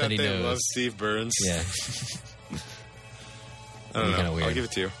stuff turns out that he they knows. love Steve Burns. Yeah, I don't know. kinda weird. I'll give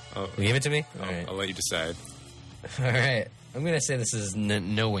it to you. I'll, will you give it to me? All right, I'll let you decide. all right. I'm gonna say this is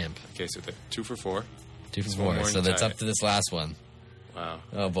no wimp. Okay, so 2 for 4. 2 for One 4. more So and that's tie up it. to this last one. Wow.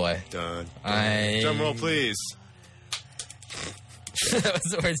 Oh boy, Done. I- Drum roll, please. that was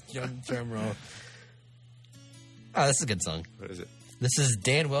the worst drum roll. Oh, this is a good song. What is it? This is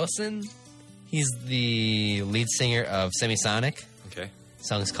Dan Wilson. He's the lead singer of Semisonic. Okay. The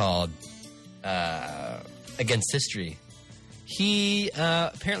song's called Against History. He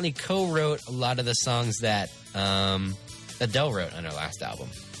apparently co-wrote a lot of the songs that Adele wrote on her last album.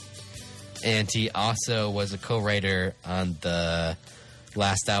 And he also was a co-writer on the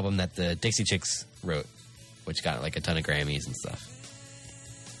last album that the Dixie Chicks wrote, which got like a ton of Grammys and stuff.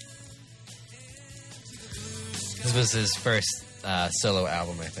 This was his first solo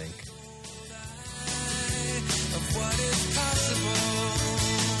album, I think. Of what is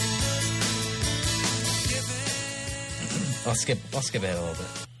possible. I'll skip ahead a little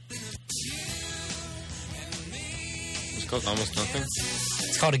bit. It's called Almost Nothing.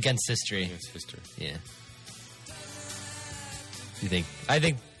 It's called Against History. It's history. Yeah. You think? I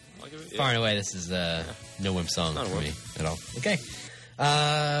think I'll give it, far and away this is no wimp song Not a for wimp. me at all. Okay.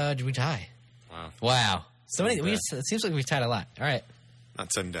 Did we tie? Wow. Wow. So many. Yeah. It seems like we've tied a lot. All right,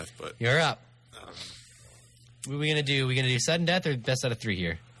 Not sudden death, but you're up. What are we gonna do? We gonna do sudden death or best out of 3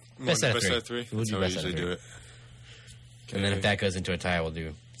 here? Best out of 3. Best out of 3. We'll That's do how we best out of usually 3. do it. And then if Okay. that goes into a tie, we'll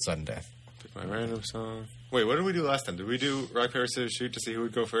do sudden death. Pick my random song. Wait, what did we do last time? Did we do rock, paper, scissors, shoot to see who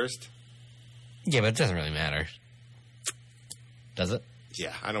would go first? Yeah, but it doesn't really matter, does it?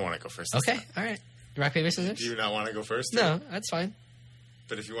 Yeah, I don't want to go first. this Okay. time. All right. Rock paper scissors. Do you not want to go first? No, that's fine.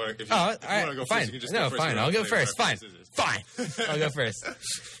 But if you want to, Oh, all want to right. go Fine. first, you can just No, go first. fine. We don't I'll have go to play first. rock, Fine. paper, scissors. Fine. I'll go first.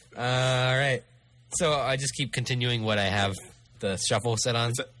 All right. So I just keep continuing what I have the shuffle set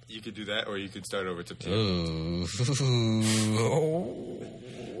on. So you could do that, or you could start over. It's up to you. Ooh.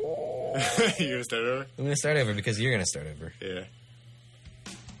 You're gonna start over? I'm going to start over because you're going to start over. Yeah.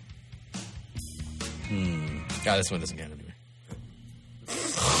 God, this one doesn't count anyway.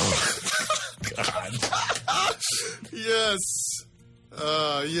 God. Yes.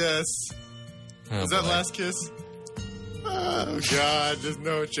 Yes. Oh, Is that boy. Last Kiss? Oh God, there's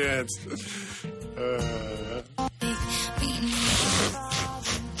no chance.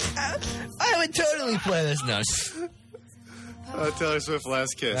 I would totally play this. No. Taylor Swift,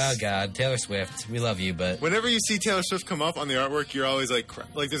 Last Kiss. Oh, God. Taylor Swift. We love you, but... Whenever you see Taylor Swift come up on the artwork, you're always like,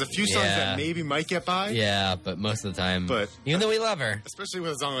 there's a few songs Yeah. that maybe might get by, Yeah, but most of the time... But- even though we love her. especially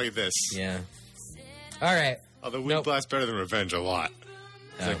with a song like this. Yeah. All right. Although We Nope. Blast better than Revenge a lot.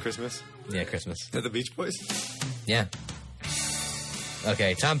 Is Oh. that Christmas? Yeah, Christmas. Is that the Beach Boys? Yeah.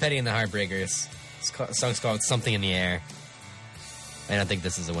 Okay, Tom Petty and the Heartbreakers. The song's called Something in the Air. I don't think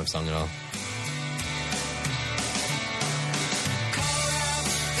this is a wimp song at all.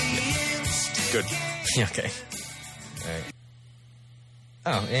 Good. Okay. All right.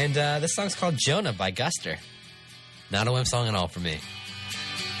 Oh, and this song's called Jonah by Guster. Not a wimp song at all for me.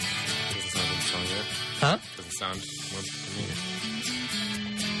 Doesn't sound like a song yet. Huh? Doesn't sound wimp to me.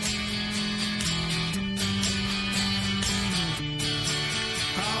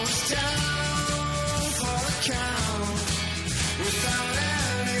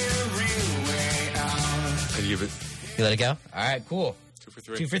 give it You let it go? All right, cool. 2 for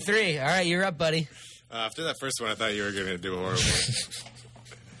 3. 2 for 3. All right, you're up, buddy. After that first one, I thought you were going to do a horrible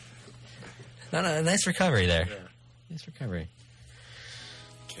one. No, nice recovery there. Yeah. Nice recovery.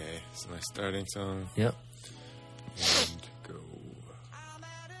 Okay, so my starting song. Yep. And go.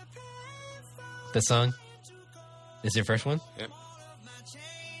 This song is your first one? Yep.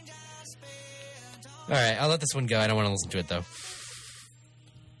 All right, I'll let this one go. I don't want to listen to it, though.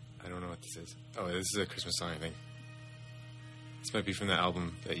 I don't know what this is. Oh, this is a Christmas song, I think. This might be from the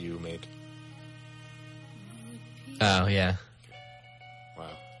album that you made. Oh, yeah.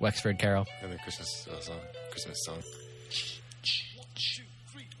 Wow. Wexford Carol. Another Christmas song. Christmas song.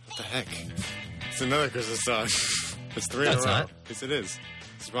 What the heck? It's another Christmas song. It's 3 in a row. not. Yes, it is.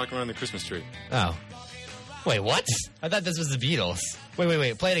 It's rocking around the Christmas tree. Oh. Wait, what? I thought this was the Beatles.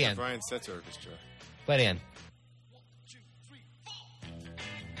 Wait. Play it again. Brian Setzer Orchestra. Play it again.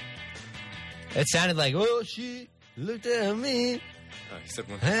 It sounded like, oh, she looked at me. He said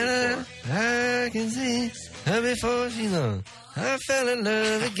 1, 2, 3, And 4. I can see her before she long. I fell in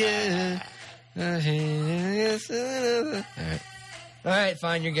love again. All right,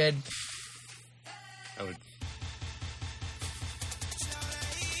 fine, you're good. I would.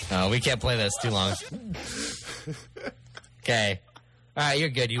 Oh, we can't play this too long. Okay. All right, you're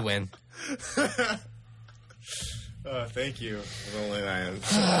good. You win. Thank you. If only I am.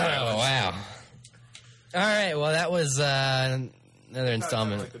 Oh, wow. All right, well, that was another I thought it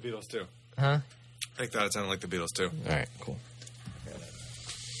installment. sounded like the Beatles, too. Huh? I thought it sounded like the Beatles, too. All right, cool.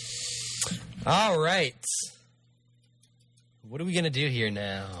 All right. What are we going to do here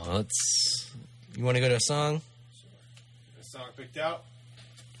now? You want to go to a song? The song picked out?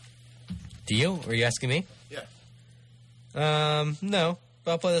 Do you? Or are you asking me? Yeah. No.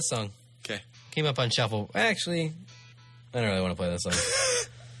 But I'll play this song. Okay. Came up on shuffle. Actually, I don't really want to play this song.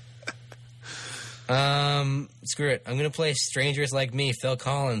 Screw it. I'm going to play Strangers Like Me, Phil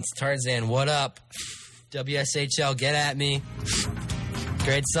Collins, Tarzan, What Up? WSHL, Get At Me.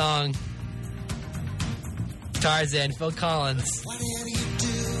 Great song. Tarzan, Phil Collins. Whatever you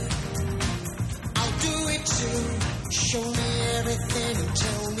do, I'll do it too. Show me everything and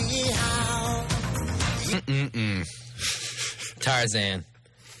tell me how. Tarzan.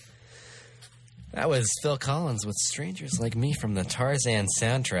 That was Phil Collins with Strangers Like Me from the Tarzan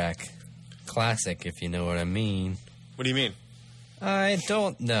soundtrack. Classic, if you know what I mean. What do you mean? I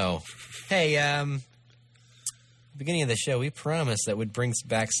don't know. Hey, beginning of the show, we promised that we'd bring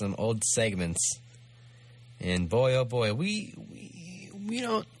back some old segments. And boy, oh boy, we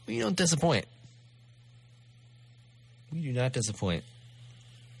don't disappoint. We do not disappoint.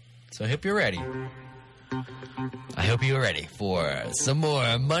 So I hope you're ready. I hope you're ready for some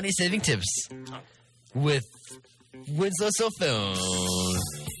more money-saving tips with Winslow Sophone.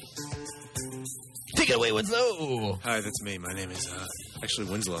 Take it away, Winslow. Hi, that's me. My name is actually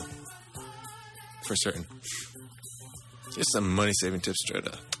Winslow. For certain. Just some money-saving tips straight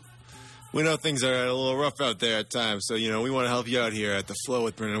up. We know things are a little rough out there at times, so, we want to help you out here at The Flow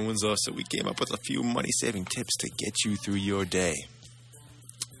with Brendan Winslow, so we came up with a few money-saving tips to get you through your day.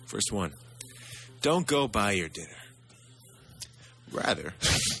 First one, don't go buy your dinner. Rather,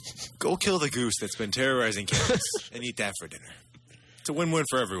 go kill the goose that's been terrorizing campus and eat that for dinner. It's a win-win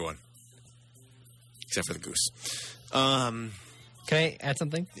for everyone. Except for the goose. Can I add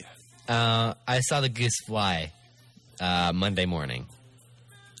something? Yeah. I saw the goose fly Monday morning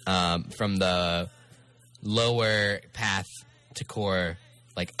from the lower path to core,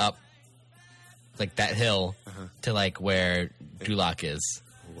 like up, like that hill to like where Duloc is.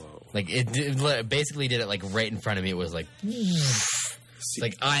 Whoa. Like it basically did it like right in front of me. It was like,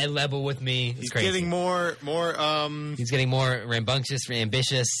 like eye level with me. It's He's crazy. getting more. He's getting more rambunctious,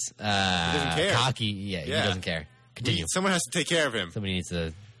 ambitious, doesn't care. cocky. Yeah, he doesn't care. Continue. Someone has to take care of him. Somebody needs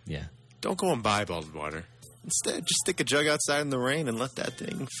to, yeah. Don't go and buy bottled water. Instead, just stick a jug outside in the rain and let that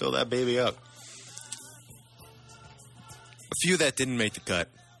thing fill that baby up. A few that didn't make the cut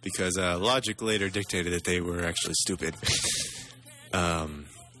because logic later dictated that they were actually stupid.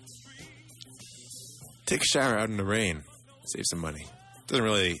 Take a shower out in the rain. Save some money. Doesn't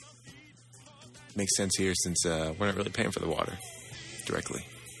really make sense here since we're not really paying for the water directly.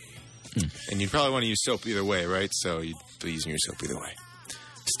 And you'd probably want to use soap either way, right? So you'd be using your soap either way.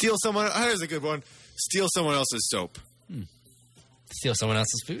 Steal someone... here's a good one. Steal someone else's soap. Steal someone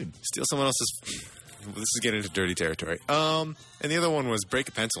else's food. Steal someone else's... This is getting into dirty territory. And the other one was break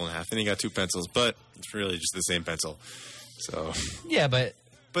a pencil in half. Then you got 2 pencils, but it's really just the same pencil. So... Yeah, but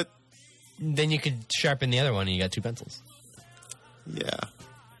But... then you could sharpen the other one and you got 2 pencils. Yeah.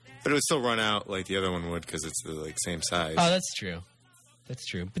 But it would still run out like the other one would because it's the same size. Oh, that's true. That's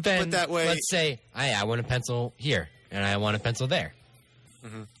true. But then, that way, let's say, I want a pencil here, and I want a pencil there.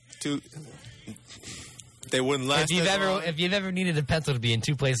 They wouldn't last. If you've ever needed a pencil to be in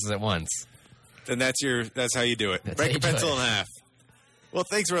two places at once, then that's how you do it. Break a pencil in half. Well,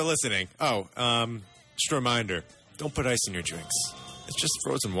 thanks for listening. Oh, just a reminder: don't put ice in your drinks. It's just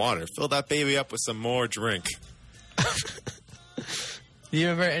frozen water. Fill that baby up with some more drink. Do you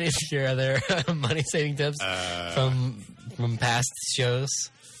remember any of your other money saving tips from past shows?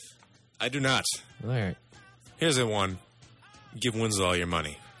 I do not. All right. Here's a one. Give Winslow all your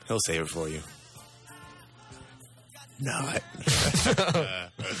money. He'll save it for you. No.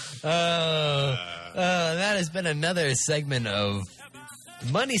 That has been another segment of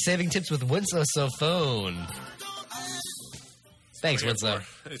Money Saving Tips with Winslow Sophone. Thanks, Winslow.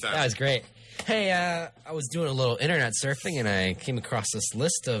 That was great. Hey, I was doing a little internet surfing, and I came across this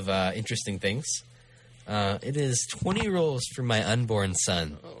list of interesting things. It is 20 rules for my unborn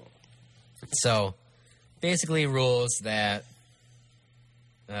son. So, basically rules that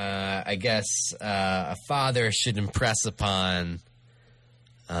I guess a father should impress upon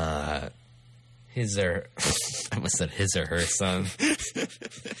his or... I almost said his or her son.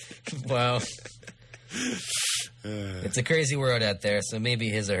 Well, it's a crazy world out there, so maybe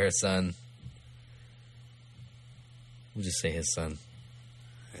his or her son... We'll just say his son.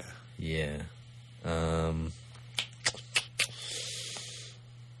 Yeah. Gotta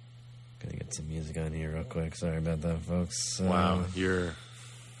get some music on here real quick. Sorry about that, folks. Wow, you're...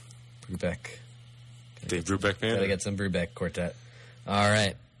 Brubeck. Dave Brubeck, man? Gotta get some Brubeck quartet. All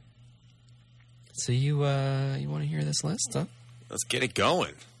right. So you want to hear this list, huh? Let's get it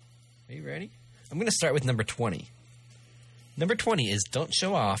going. Are you ready? I'm going to start with number 20. Number 20 is don't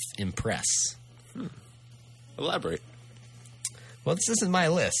show off, impress. Elaborate. Well, this isn't my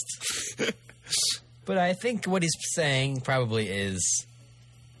list. But I think what he's saying probably is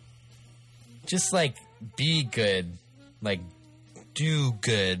just, like, be good. Like, do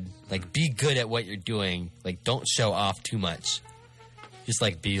good. Like, be good at what you're doing. Like, don't show off too much. Just,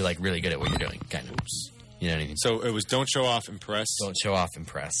 like, be, like, really good at what you're doing, kind of. You know what I mean? So it was don't show off, impress. Don't show off,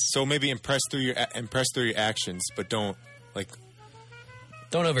 impress. So maybe impress through your actions, but don't, like...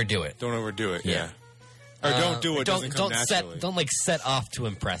 Don't overdo it. Don't overdo it, yeah. Or don't do it. Doesn't come naturally. Don't set off to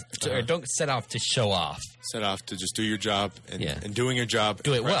impress, or don't set off to show off. Set off to just do your job, and doing your job.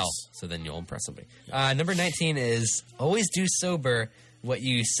 Do it well, so then you'll impress somebody. Number 19 is always do sober what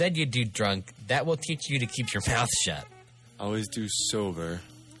you said you'd do drunk. That will teach you to keep your mouth shut. Always do sober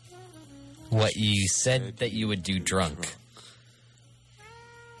what you said that you would do drunk.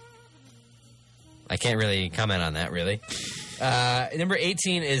 I can't really comment on that, really. Number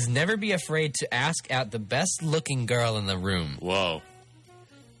 18 is never be afraid to ask out the best-looking girl in the room. Whoa.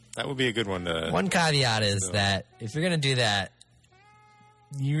 That would be a good one to... One caveat is that if you're going to do that,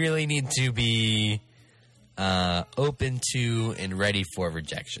 you really need to be open to and ready for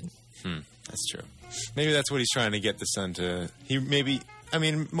rejection. That's true. Maybe that's what he's trying to get the son to...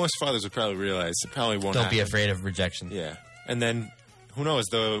 most fathers would probably realize it probably won't Don't happen. be afraid of rejection. Yeah. And then, who knows,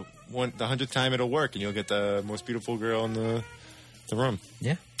 the 100th time it'll work, and you'll get the most beautiful girl in the room.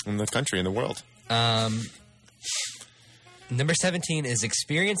 Yeah. In the country, in the world. Number 17 is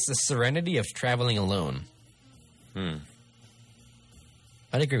experience the serenity of traveling alone. I'd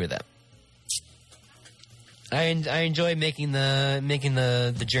agree with that. I enjoy making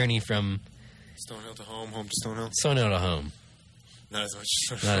the journey from Stonehill to home, home to Stonehill. Stonehill to home. Not as much.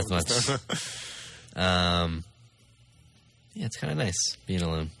 Not as much. Yeah, it's kind of nice being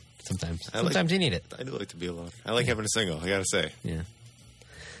alone. Sometimes you need it. I do like to be alone. I like having a single, I gotta say. Yeah.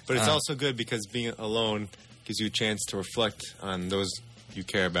 But it's also good because being alone gives you a chance to reflect on those you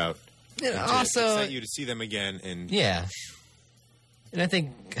care about. Yeah, and also excite you to see them again. Yeah. And I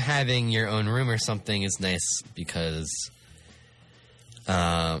think having your own room or something is nice because,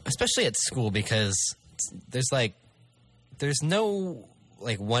 especially at school, because there's no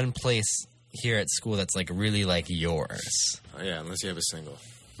like one place here at school that's like really like yours. Oh, yeah, unless you have a single.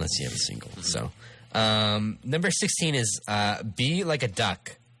 Mm-hmm. So, number 16 is be like a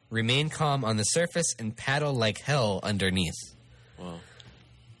duck. Remain calm on the surface and paddle like hell underneath. Wow.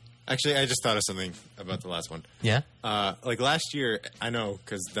 Actually, I just thought of something about the last one. Yeah? Like last year, I know,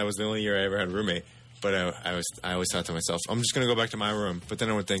 because that was the only year I ever had a roommate, but I always thought to myself, I'm just going to go back to my room. But then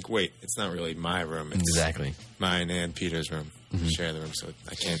I would think, wait, it's not really my room. It's exactly mine and Peter's room. Mm-hmm. We share the room, so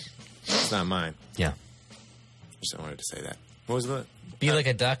I can't. It's not mine. Yeah. Just I wanted to say that. What was that? Be like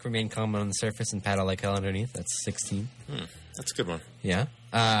a duck, remain calm on the surface, and paddle like hell underneath. That's 16. That's a good one. Yeah.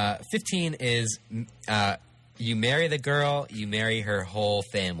 15 is you marry the girl, you marry her whole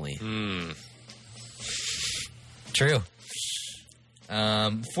family. True.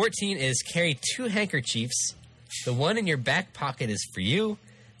 14 is carry 2 handkerchiefs. The one in your back pocket is for you.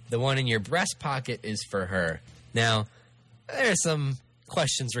 The one in your breast pocket is for her. Now, there are some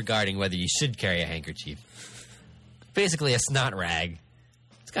questions regarding whether you should carry a handkerchief. Basically, a snot rag.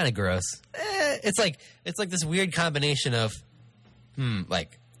 It's kind of gross. It's like this weird combination of,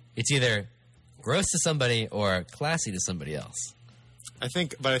 like, it's either gross to somebody or classy to somebody else. I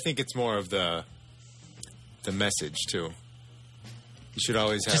think it's more of the message too. You should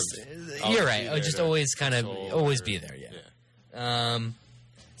always have. You're right. Always be there. Yeah.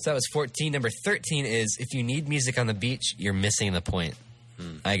 So that was 14. Number 13 is if you need music on the beach, you're missing the point.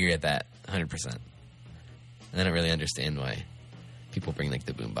 I agree with that 100%. I don't really understand why people bring like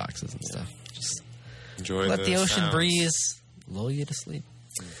the boom boxes and stuff. Just enjoy. Let the ocean sounds. breeze lull you to sleep.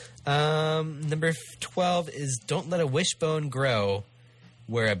 Number 12 is don't let a wishbone grow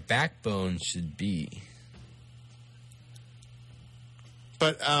where a backbone should be.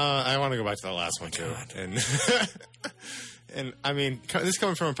 But I want to go back to the last one too, and I mean, this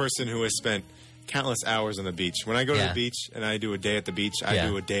coming from a person who has spent countless hours on the beach. When I go to the beach and I do a day at the beach, I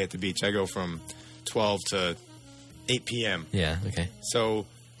do a day at the beach. I go from 12 to 8 p.m. Yeah. Okay. So,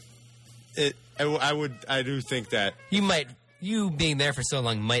 I do think that you being there for so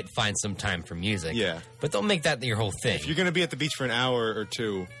long might find some time for music. Yeah. But don't make that your whole thing. If you're going to be at the beach for an hour or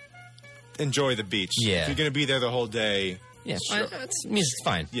two, enjoy the beach. Yeah. If you're going to be there the whole day, yeah, sure. Music's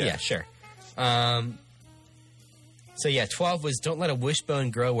fine. Yeah, sure. So 12 was don't let a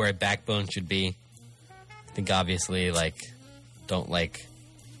wishbone grow where a backbone should be. I think obviously, like, don't like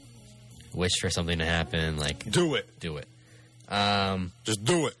wish for something to happen. Like, do it. Just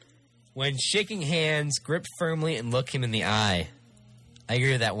do it. When shaking hands, grip firmly and look him in the eye. I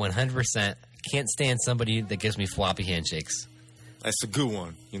agree with that 100%. Can't stand somebody that gives me floppy handshakes. That's a good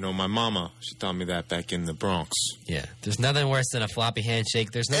one. You know, my mama, she taught me that back in the Bronx. Yeah. There's nothing worse than a floppy handshake.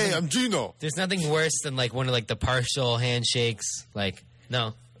 Hey, I'm Gino. There's nothing worse than like one of like the partial handshakes. Like,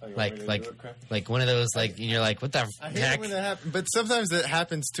 no. Like one of those, like, and you're like, what the I hate heck? it when that happens, but sometimes it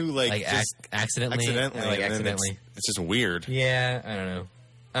happens too, like accidentally. Accidentally. It's just weird. Yeah, I don't know.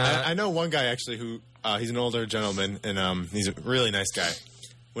 I know one guy actually who he's an older gentleman and he's a really nice guy.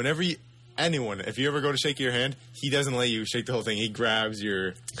 Whenever if you ever go to shake your hand, he doesn't let you shake the whole thing. He grabs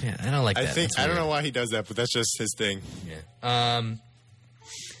your. Yeah, I don't like that. I don't know why he does that, but that's just his thing. Yeah.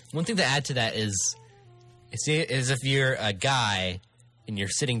 One thing to add to that is if you're a guy and you're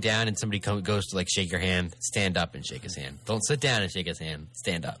sitting down and somebody goes to like shake your hand, stand up and shake his hand. Don't sit down and shake his hand.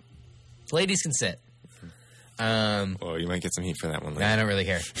 Stand up. Ladies can sit. Well, you might get some heat for that one later. I don't really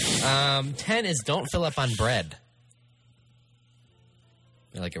care. 10 is don't fill up on bread.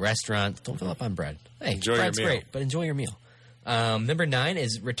 You're like a restaurant, don't fill up on bread. Hey, enjoy bread's your meal. Great, but enjoy your meal. Number 9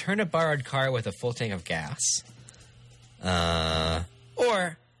 is return a borrowed car with a full tank of gas.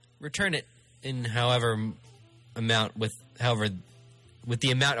 Or return it in however with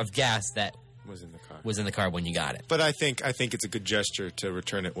the amount of gas that was in the car when you got it. But I think it's a good gesture to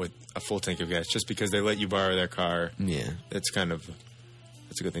return it with a full tank of gas, just because they let you borrow their car. Yeah, it's a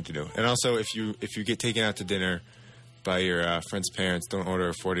good thing to do. And also, if you get taken out to dinner by your friend's parents, don't order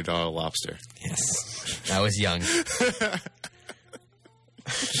a $40 lobster. Yes, I was young.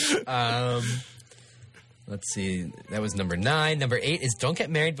 Let's see. That was number 9. Number 8 is don't get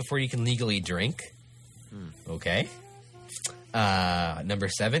married before you can legally drink. Okay. Number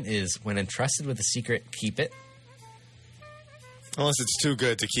 7 is when entrusted with a secret, keep it. Unless it's too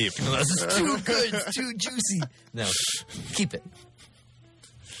good to keep. Unless it's too good, it's too juicy. No, keep it.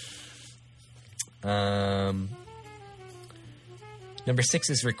 Number 6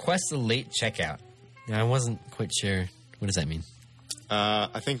 is request a late checkout. Now, I wasn't quite sure. What does that mean?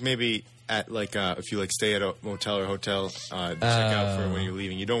 I think maybe at like if you like stay at a motel or hotel, check out for when you're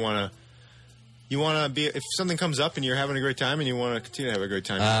leaving. You don't want to. You want to be, if something comes up and you're having a great time and you want to continue to have a great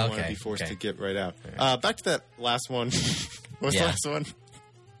time, you don't want to be forced to get right out. Right. Back to that last one. What's the last one?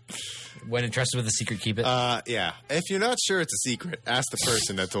 When entrusted with a secret, keep it? Yeah. If you're not sure it's a secret, ask the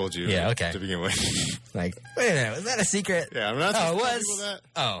person that told you to begin with. Like, wait a minute, was that a secret? Yeah, I'm not it was? People that.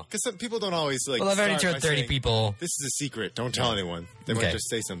 Oh. Because some people don't always like. Well, I've already told 30 people. This is a secret. Don't tell anyone. They might just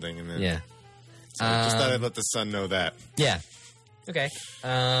say something and then. Yeah. So just thought I'd let the son know that. Yeah. Okay.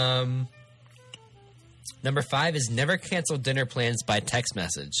 Number 5 is never cancel dinner plans by text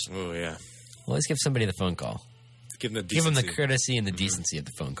message. Oh, yeah. Always give somebody the phone call. Give them the courtesy and the decency of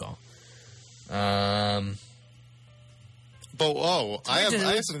the phone call. I have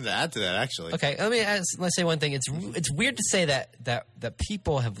something to add to that, actually. Okay, let's say one thing. It's weird to say that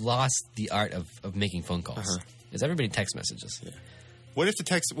people have lost the art of making phone calls. Because everybody text messages. Yeah. What if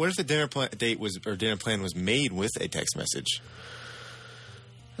the dinner plan was made with a text message?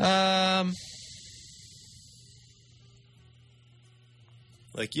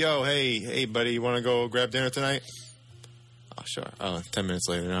 Like, yo, hey, buddy, you want to go grab dinner tonight? Oh, sure. Oh, 10 minutes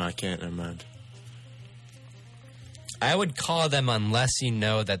later. No, I can't. Never mind. I would call them unless you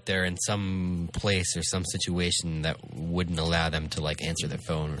know that they're in some place or some situation that wouldn't allow them to, like, answer their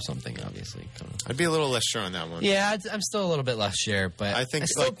phone or something, obviously. I'd be a little less sure on that one. Yeah, I'm still a little bit less sure, but I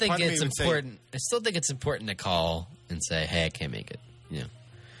still think it's important. I still think it's important to call and say, hey, I can't make it,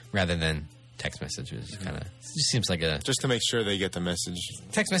 rather than text messages. Kind of just seems like just to make sure they get the message.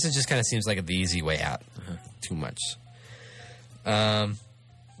 Text message just kind of seems like the easy way out. Too much.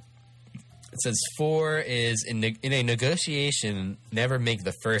 It says 4 is in a negotiation, never make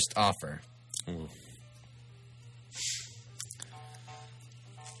the first offer. Ooh.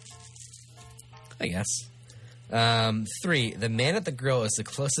 I guess. 3, the man at the grill is the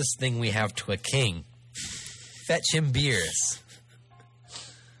closest thing we have to a king. Fetch him beers.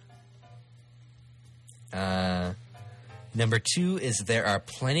 Number 2 is there are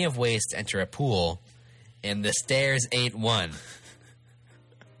plenty of ways to enter a pool, and the stairs ain't one.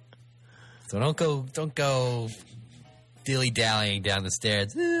 So don't go dilly-dallying down the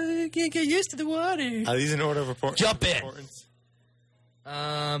stairs. I can't get used to the water. Are these in order of importance? Jump in.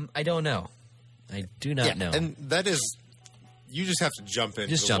 I don't know. I do not know. And that is, you just have to jump in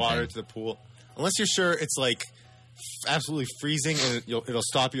to the water, to the pool. Unless you're sure it's like absolutely freezing and it'll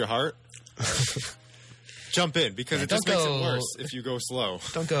stop your heart. Jump in, because it just makes it worse if you go slow.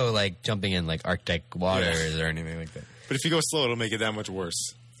 Don't go like jumping in like Arctic waters or anything like that. But if you go slow, it'll make it that much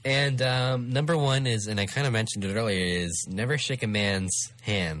worse. And number 1 is, and I kind of mentioned it earlier, is never shake a man's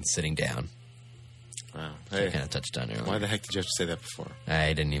hand sitting down. Wow. Hey, I kind of touched on it earlier. Why the heck did you have to say that before?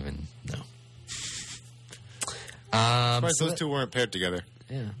 I didn't even know. Those two weren't paired together.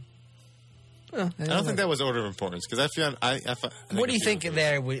 Yeah. Well, I don't think that was order of importance, because I feel. What do you think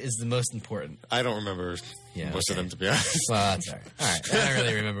there is the most important? I don't remember most of them, to be honest. Well, that's all right. All right. I don't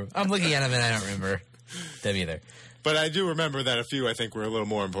really remember. I'm looking at them and I don't remember them either. But I do remember that a few, I think, were a little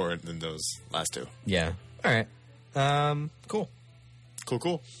more important than those last two. Yeah. All right. Cool.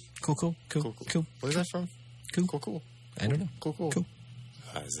 Cool. What is that from? Cool. I don't know. Cool.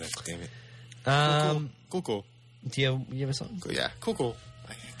 How is that? Damn it. Cool. Do you have a song? Yeah. Cool.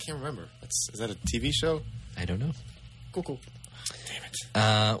 I can't remember. Is that a TV show? I don't know. Cool. Damn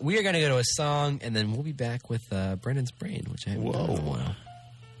it. We are going to go to a song, and then we'll be back with Brendan's Brain, which I haven't done in a while.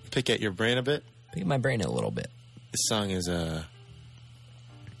 Pick at your brain a bit? Pick at my brain a little bit. This song is, am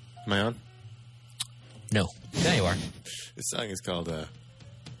I on? No. Now you are. This song is called,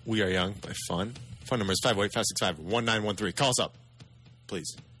 We Are Young by Fun. Phone number is 508-565-1913. Call us up,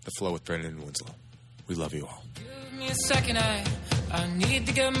 please. The Flow with Brendan and Winslow. We love you all. Give me a second, I need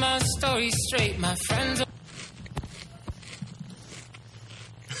to get my story straight. My friends...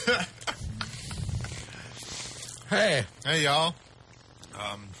 Hey, y'all.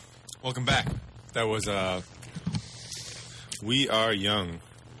 Welcome back. That was We Are Young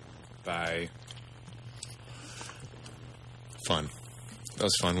by Fun. That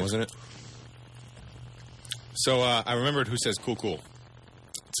was fun, wasn't it? So I remembered Who Says Cool.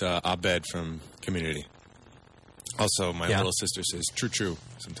 It's Abed from Community. Also, my little sister says true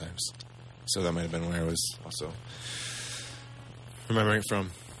sometimes. So that might have been where I was also remembering it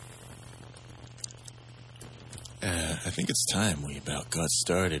from. I think it's time we about got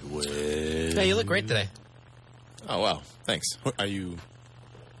started with... Yeah, you look great today. Oh, wow. Thanks. Are you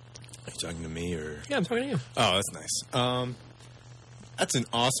talking to me or... Yeah, I'm talking to you. Oh, that's nice. That's an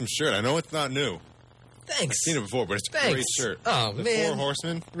awesome shirt. I know it's not new. Thanks. I've seen it before, but it's a great shirt. Oh, the man. 4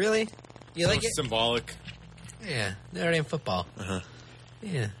 Horsemen. Really? You like it? Symbolic. Yeah. Notre Dame football. Uh-huh.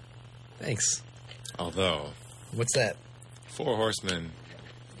 Yeah. Thanks. Although... What's that? 4 Horsemen,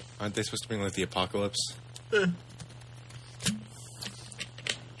 aren't they supposed to bring, like, the apocalypse?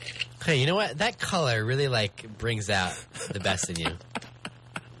 Hey, you know what? That color really, like, brings out the best in you.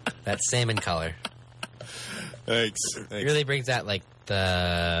 That salmon color. Thanks. It really brings out, like,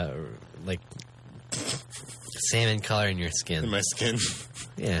 the, like, salmon color in your skin. In my skin?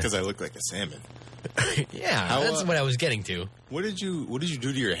 Yeah. Because I look like a salmon. Yeah, that's what I was getting to. What did you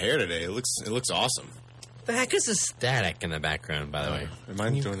do to your hair today? It looks awesome. The heck is the static in the background, by the way? Am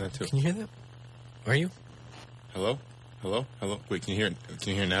I doing that, too? Can you hear that? Are you? Hello? Wait, can you hear it? Can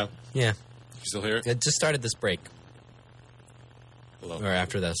you hear it now? Yeah. You still hear it? It just started this break. Hello? Or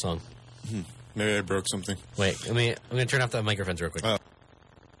after that song. Maybe I broke something. Wait, I'm going to turn off the microphones real quick. Hello?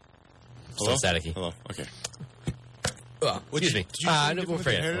 Still staticky. Hello? Okay. Oh, excuse me. Did you do with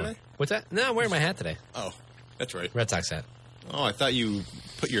your hair today? What's that? No, I'm wearing my hat today. Oh, that's right. Red Sox hat. Oh, I thought you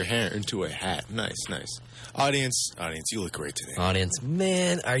put your hair into a hat. Nice. Audience, you look great today. Audience,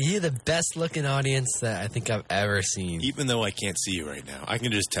 man, are you the best looking audience that I think I've ever seen? Even though I can't see you right now, I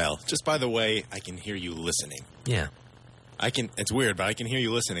can just tell. Just by the way, I can hear you listening. Yeah. It's weird, but I can hear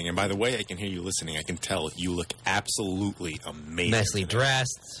you listening. And by the way I can hear you listening, I can tell you look absolutely amazing. Nicely today.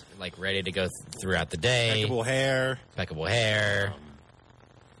 dressed, like ready to go throughout the day. Impeccable hair.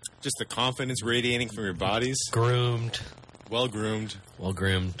 Just the confidence radiating from your bodies. Groomed. Well groomed.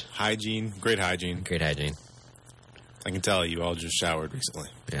 Hygiene. Great hygiene. I can tell you all just showered recently.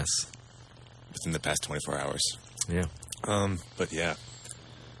 Yes. Within the past 24 hours. Yeah. But yeah.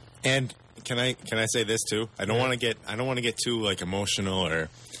 And can I say this too? I don't want to get too like emotional or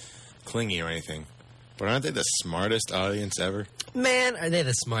clingy or anything. But aren't they the smartest audience ever? Man, are they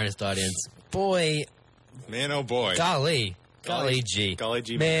the smartest audience? Boy. Man, oh boy. Golly gee. Golly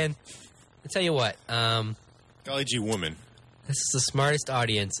gee. Man, I tell you what. Golly gee woman. This is the smartest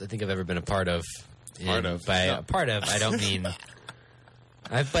audience I think I've ever been a part of. Part of, I don't mean...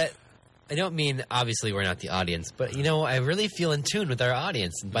 But I don't mean, obviously, we're not the audience. But, I really feel in tune with our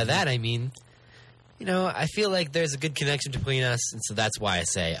audience. And by that, I mean, I feel like there's a good connection between us. And so that's why I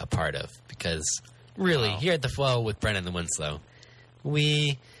say a part of. Because, really, here at The Flow with Brennan the Winslow,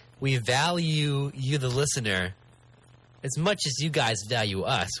 we value you, the listener, as much as you guys value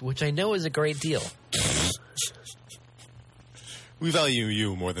us, which I know is a great deal. We value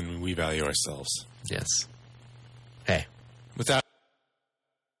you more than we value ourselves. Yes. Hey. Without.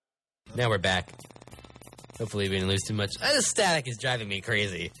 Now we're back. Hopefully we didn't lose too much. This static is driving me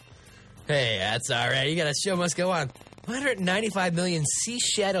crazy. Hey, that's all right. You got a show must go on. 195 million Sea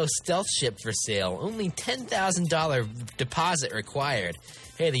Shadow stealth ship for sale. Only $10,000 deposit required.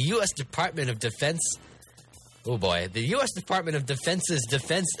 Hey, the U.S. Department of Defense... Oh, boy. The U.S. Department of Defense's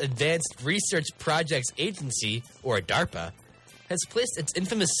Defense Advanced Research Projects Agency, or DARPA, has placed its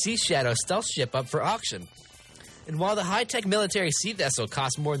infamous Sea Shadow stealth ship up for auction. And while the high-tech military sea vessel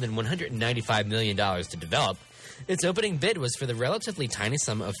cost more than $195 million to develop, its opening bid was for the relatively tiny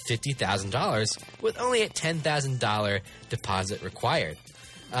sum of $50,000, with only a $10,000 deposit required.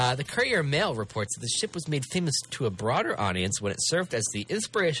 The Courier Mail reports that the ship was made famous to a broader audience when it served as the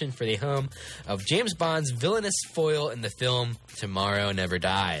inspiration for the home of James Bond's villainous foil in the film Tomorrow Never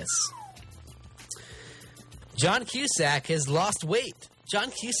Dies. John Cusack has lost weight.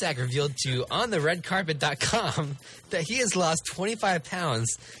 John Cusack revealed to OnTheRedCarpet.com that he has lost 25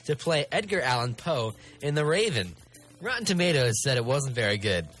 pounds to play Edgar Allan Poe in The Raven. Rotten Tomatoes said it wasn't very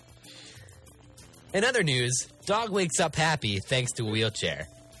good. In other news, dog wakes up happy thanks to a wheelchair.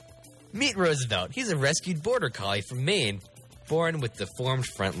 Meet Roosevelt. He's a rescued border collie from Maine, born with deformed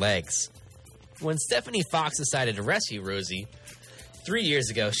front legs. When Stephanie Fox decided to rescue Rosie 3 years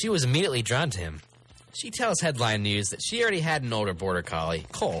ago, she was immediately drawn to him. She tells Headline News that she already had an older border collie,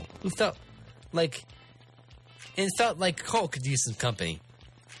 Cole, who felt like Cole could use some company.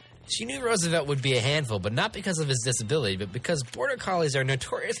 She knew Roosevelt would be a handful, but not because of his disability, but because border collies are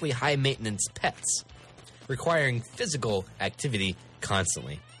notoriously high-maintenance pets, requiring physical activity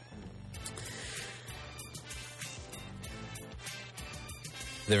constantly.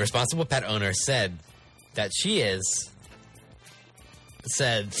 The responsible pet owner said the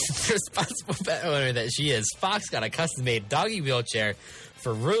responsible pet owner that she is, Fox got a custom-made doggy wheelchair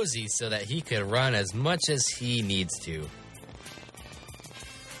for Rosie so that he could run as much as he needs to.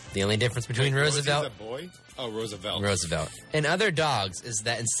 The only difference between Roosevelt... Rosie's a boy? Oh, Roosevelt. Roosevelt. And other dogs is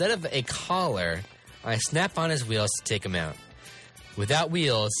that instead of a collar, I snap on his wheels to take him out. Without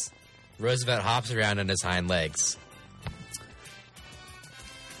wheels, Roosevelt hops around on his hind legs.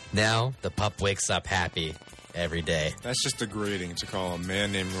 Now, the pup wakes up happy every day. That's just degrading to call a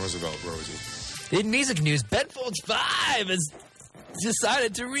man named Roosevelt Rosie. In music news, Ben Folds 5 has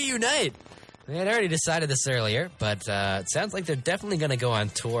decided to reunite. They had already decided this earlier, but it sounds like they're definitely going to go on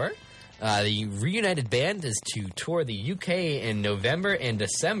tour. The reunited band is to tour the UK in November and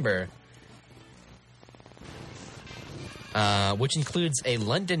December, which includes a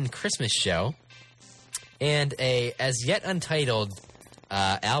London Christmas show and a as yet untitled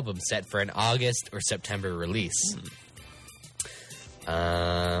album set for an August or September release.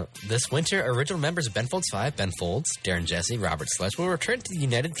 This winter, original members of Ben Folds 5, Ben Folds, Darren Jesse, Robert Sledge, will return to the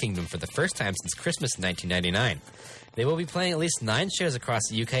United Kingdom for the first time since Christmas 1999. They will be playing at least 9 shows across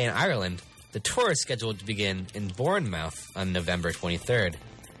the UK and Ireland. The tour is scheduled to begin in Bournemouth on November 23rd.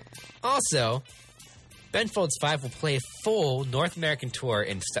 Also, Ben Folds 5 will play a full North American tour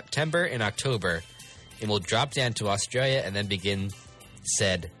in September and October, and will drop down to Australia and then begin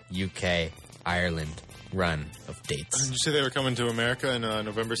said UK, Ireland run of dates. Did you say they were coming to America in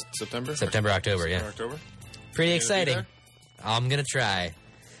November, September? September, October, yeah. October? Pretty exciting. I'm going to try.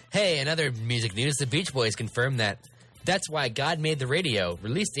 Hey, in other music news, the Beach Boys confirmed that That's Why God Made the Radio,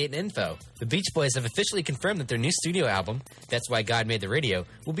 release date and info. The Beach Boys have officially confirmed that their new studio album, That's Why God Made the Radio,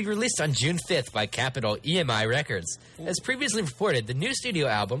 will be released on June 5th by Capitol EMI Records. As previously reported, the new studio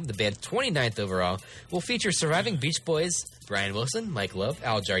album, the band's 29th overall, will feature surviving Beach Boys, Brian Wilson, Mike Love,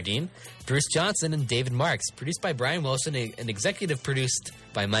 Al Jardine, Bruce Johnson, and David Marks. Produced by Brian Wilson and executive produced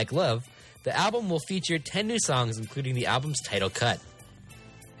by Mike Love, the album will feature 10 new songs, including the album's title cut.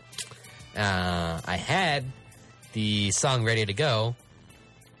 I had the song ready to go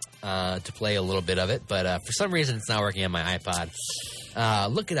to play a little bit of it, but for some reason it's not working on my iPod.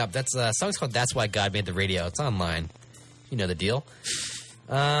 Look it up. That's a song's called That's Why God Made the Radio. It's online. You know the deal.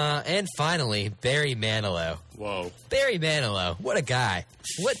 And finally, Barry Manilow. Whoa. Barry Manilow. What a guy.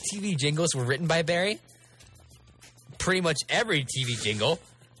 What TV jingles were written by Barry? Pretty much every TV jingle.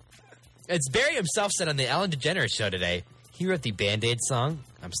 As Barry himself said on the Ellen DeGeneres Show today, he wrote the Band-Aid song,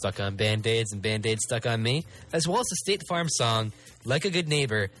 I'm Stuck on Band-Aids and Band-Aids Stuck on Me, as well as the State Farm song, Like a Good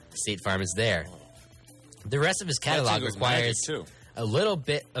Neighbor, State Farm is There. The rest of his catalog requires a little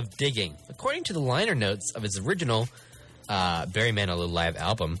bit of digging. According to the liner notes of his original Barry Manilow live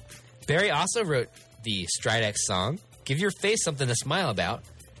album, Barry also wrote the Stridex song, Give Your Face Something to Smile About,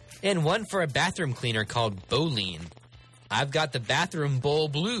 and one for a bathroom cleaner called Boline. I've Got the Bathroom Bowl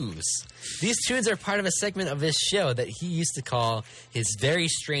Blues. These tunes are part of a segment of this show that he used to call his Very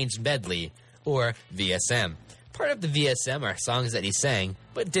Strange Medley, or VSM. Part of the VSM are songs that he sang,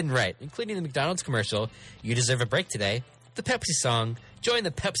 but didn't write, including the McDonald's commercial, You Deserve a Break Today, the Pepsi song, Join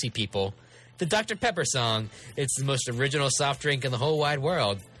the Pepsi People, the Dr. Pepper song, It's the Most Original Soft Drink in the Whole Wide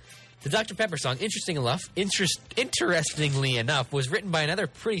World. The Dr. Pepper song, interestingly enough, was written by another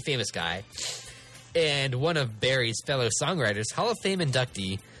pretty famous guy, and one of Barry's fellow songwriters, Hall of Fame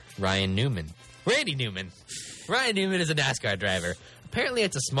inductee Randy Newman. Randy Newman is a NASCAR driver. Apparently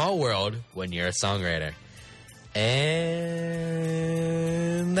it's a small world when you're a songwriter. And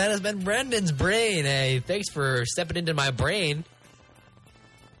that has been Brendan's Brain. Hey, thanks for stepping into my brain,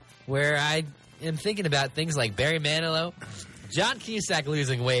 where I am thinking about things like Barry Manilow, John Cusack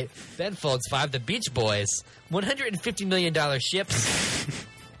losing weight, Ben Folds 5, the Beach Boys, $150 million ships.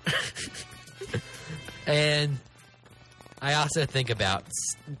 And I also think about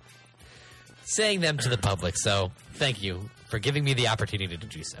saying them to the public. So thank you for giving me the opportunity to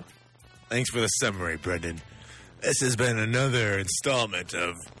do so. Thanks for the summary, Brendan. This has been another installment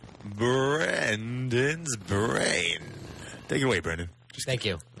of Brendan's Brain. Take it away, Brendan. Thank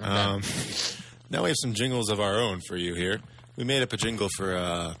you. Now we have some jingles of our own for you here. We made up a jingle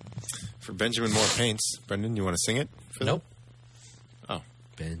for Benjamin Moore Paints. Brendan, you want to sing it? Nope. Oh.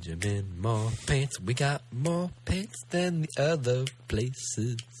 Benjamin Moore Paints. We got more paints than the other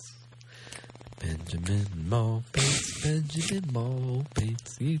places. Benjamin Moore Paints. Benjamin Moore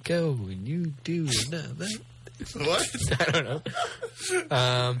Paints. You go and you do another. What? I don't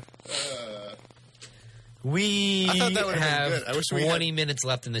know. We I thought that would have been have good. I wish we 20 had- minutes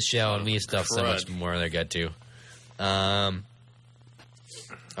left in the show, and we still have so much more to get to. I'm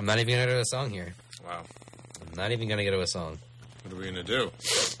not even going to go to a song here. Wow. I'm not even going to go to a song. What are we going to do?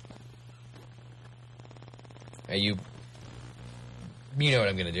 Are you... You know what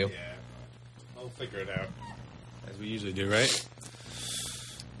I'm going to do. Yeah. I'll figure it out. As we usually do, right?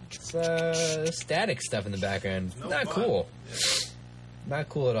 It's static stuff in the background. No Not fun. cool. Yeah. Not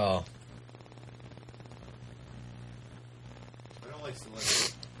cool at all. I don't like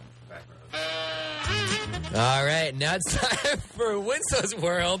celebrity background. All right, now it's time for Winslow's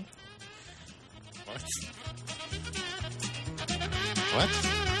World. What?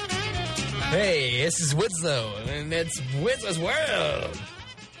 Hey, this is Winslow, and it's Winslow's World.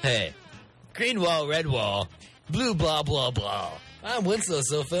 Hey, green wall, red wall, blue blah, blah, blah. I'm Winslow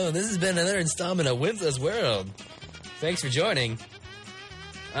Sofa, and this has been another installment of Winslow's World. Thanks for joining.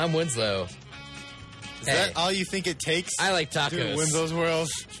 I'm Winslow. Is that all you think it takes? I like to tacos. win those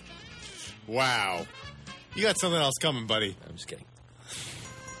worlds? Wow. You got something else coming, buddy. I'm just kidding.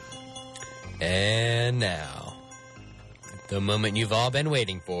 And now, the moment you've all been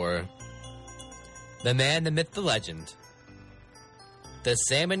waiting for. The man, the myth, the legend. The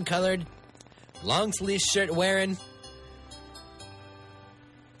salmon-colored, long-sleeve shirt wearing,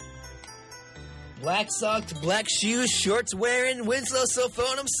 black socked, black shoes, shorts wearing, Winslow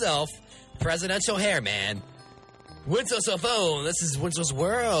Sophone himself, presidential hair man. Winslow Sophone, this is Winslow's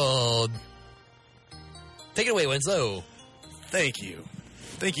World. Take it away, Winslow. Thank you.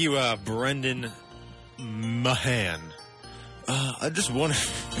 Thank you, Brendan Mahan. I just want to...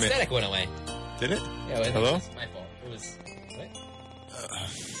 Static went away. Did it? Yeah, it Hello? was my fault. It was...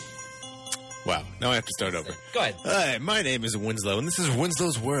 What? Wow. Now I have to start over. Go ahead. Hi, my name is Winslow, and this is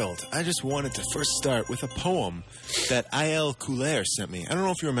Winslow's World. I just wanted to first start with a poem that I.L. Coulaert sent me. I don't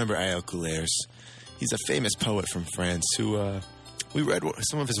know if you remember I.L. Coulaert. He's a famous poet from France who, we read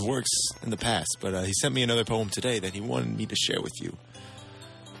some of his works in the past, but he sent me another poem today that he wanted me to share with you.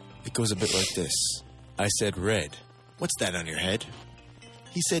 It goes a bit like this. I said, red. What's that on your head?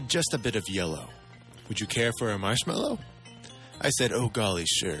 He said, just a bit of yellow. Would you care for a marshmallow? I said, oh golly,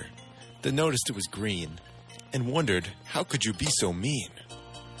 sure. Then noticed it was green and wondered, how could you be so mean?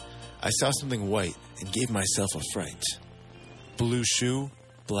 I saw something white and gave myself a fright. Blue shoe,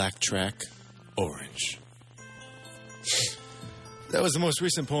 black track, orange. That was the most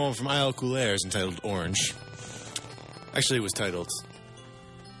recent poem from I.L. Coulaert, entitled Orange. Actually, it was titled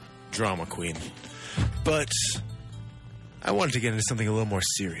Drama Queen. But I wanted to get into something a little more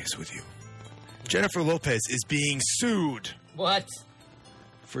serious with you. Jennifer Lopez is being sued What?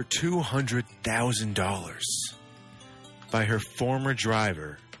 for $200,000 by her former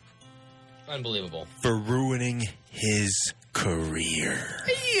driver Unbelievable. for ruining his career. Are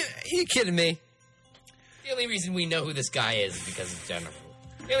you kidding me? The only reason we know who this guy is because of Jennifer.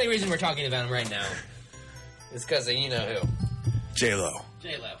 The only reason we're talking about him right now is because of you-know-who. J-Lo.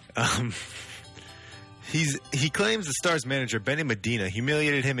 J-Lo. He claims the star's manager, Benny Medina,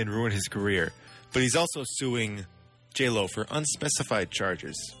 humiliated him and ruined his career. But he's also suing J-Lo for unspecified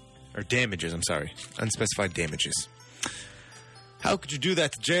charges. Or damages, I'm sorry. Unspecified damages. How could you do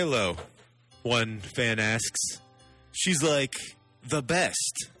that to J-Lo? One fan asks. She's like, the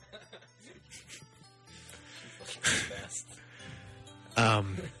best.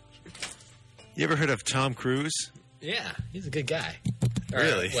 You ever heard of Tom Cruise? Yeah, he's a good guy.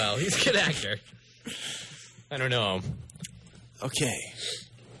 Really? Well, he's a good actor. I don't know him. Okay.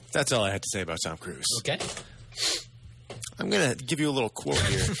 That's all I had to say about Tom Cruise. Okay. I'm going to give you a little quote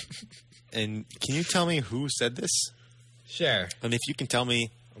here. And can you tell me who said this? Sure. And if you can tell me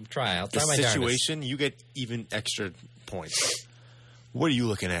I'll try the my darndest. situation, you get even extra points. What are you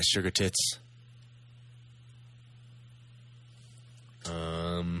looking at, Sugar Tits?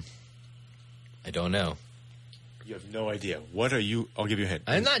 I don't know. You have no idea. What are you... I'll give you a hint.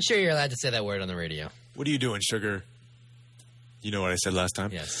 I'm not sure you're allowed to say that word on the radio. What are you doing, Sugar? You know what I said last time?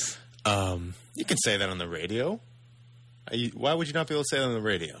 Yes. You can say that on the radio. Why would you not be able to say that on the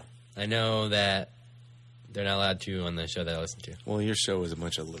radio? I know that they're not allowed to on the show that I listen to. Well, your show is a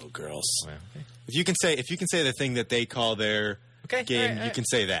bunch of little girls. Wow. Okay. If you can say the thing that they call their game, you can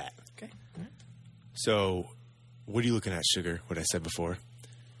say that. Okay. All right. So, what are you looking at, Sugar? What I said before?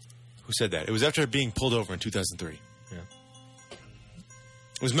 Who said that? It was after being pulled over in 2003. Yeah.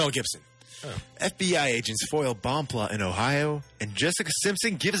 It was Mel Gibson. Oh. FBI agents foil bomb plot in Ohio, and Jessica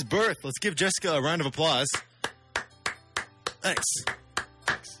Simpson gives birth. Let's give Jessica a round of applause. Thanks.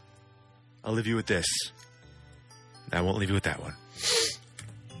 I'll leave you with this. I won't leave you with that one.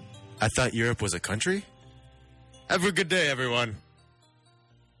 I thought Europe was a country? Have a good day, everyone.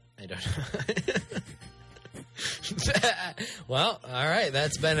 I don't know. Well, all right.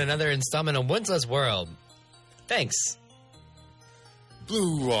 That's been another installment of Winslow's World. Thanks.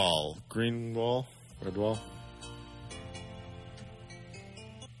 Blue wall. Green wall. Red wall.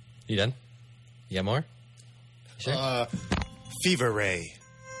 You done? You got more? Sure. Fever Ray.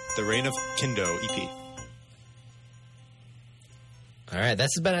 The Reign of Kindo EP. All right.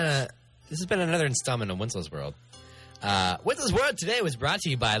 This has been another installment of Winslow's World. Winslow's World today was brought to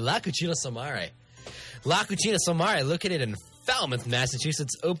you by La Cucina Somare. La Cucina Somare, located in Falmouth,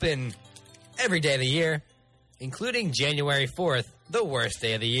 Massachusetts, open every day of the year, including January 4th, the worst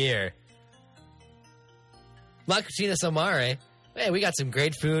day of the year. La Cucina Somare, hey, we got some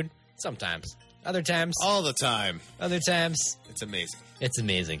great food sometimes. Other times, All the time. other times, It's amazing. it's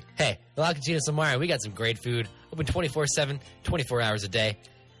amazing. Hey, La Cucina Somare, we got some great food, open 24/7, 24 hours a day,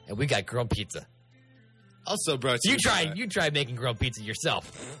 and we got grilled pizza. Also brought to You tried making grilled pizza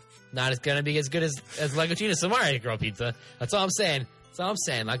yourself. Not as gonna be as good as La Cucina Somare grilled pizza. That's all I'm saying. That's all I'm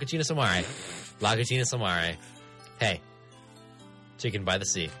saying. La Cucina Somare. La Cucina Somare. Hey. Chicken by the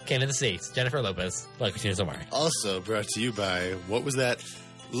Sea. Can of the Sea. It's Jennifer Lopez. La Cucina Somare. Also brought to you by, what was that?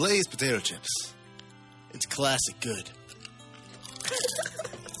 Lay's potato chips. It's classic good.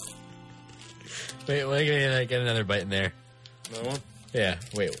 Wait, we're gonna get another bite in there. Another one? Yeah.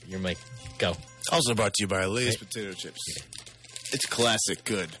 Wait, your mic. Go. Also brought to you by Lay's potato chips. It's classic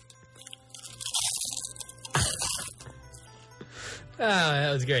good. Oh,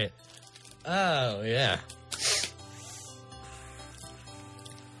 that was great. Oh, yeah.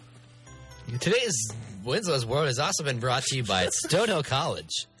 Today's Winslow's World has also been brought to you by Stonehill College.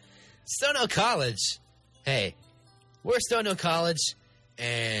 Stonehill College. Hey, we're Stonehill College,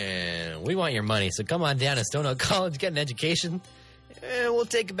 and we want your money. So come on down to Stone Oak College, get an education, and we'll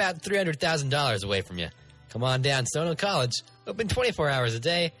take about $300,000 away from you. Come on down, Stone Oak College. Open 24 hours a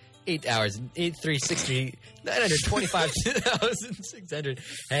day, 8 hours, 8, 3, 60, 925,600.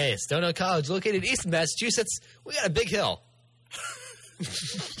 Hey, Stone Oak College, located east of Massachusetts. We got a big hill.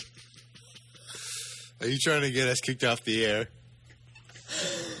 Are you trying to get us kicked off the air?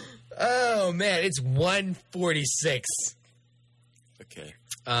 Oh, man, it's 1:46. Okay.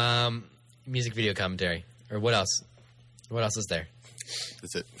 Music video commentary. Or what else? What else is there?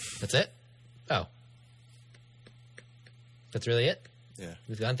 That's it. That's it? Oh. That's really it? Yeah.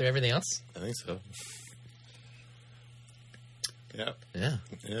 We've gone through everything else? I think so. Yeah. Yeah.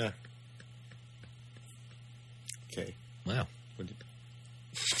 Yeah. Okay. Wow. What do you...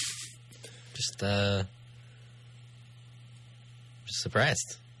 Just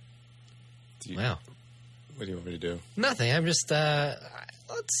surprised. Wow. What do you want me to do? Nothing. I'm just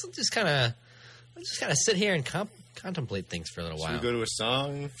let's just kind of sit here and contemplate things for a little Should while. we go to a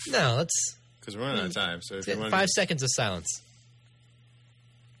song? No, let's Because we're running out of time. So if you get want 5 seconds of silence.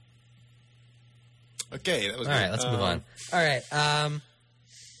 Okay, that was All good. right, let's move on. All right,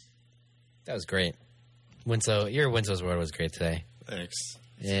 that was great. Your Winslow's World was great today. Thanks.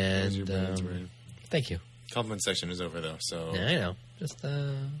 And How was your Brandon's Word? thank you. Compliment section is over though, so Yeah, I know. Just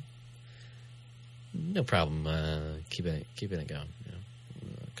no problem. Keeping it going. You know,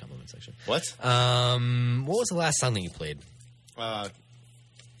 compliment section. what? What was the last song that you played?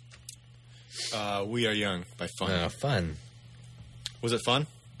 We Are Young by Fun. Fun. Was it fun?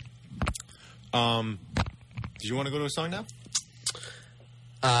 Do you want to go to a song now?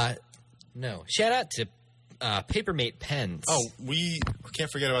 No. Shout out to Papermate Pens. Oh, we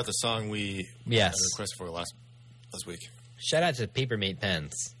can't forget about the song we Yes. requested for last week. Shout out to Papermate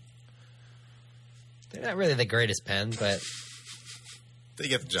Pens. They're not really the greatest pen, but They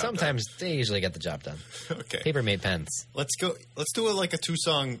get the job sometimes they usually get the job done. done. Okay. Papermate Pens. Let's go. Let's do a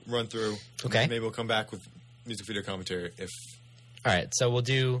 2-song run through. Okay. Maybe we'll come back with music video commentary if All right, so we'll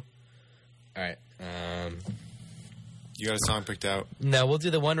do. All right. you got a song picked out. No, we'll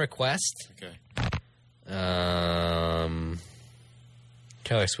do the one request. Okay.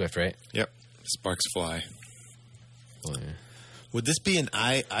 Taylor Swift, right? Yep. Sparks Fly. Boy. Would this be an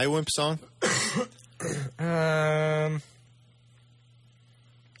iWimp song?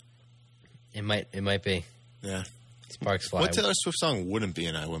 It might be. Yeah. Sparks Fly. What Taylor Swift song wouldn't be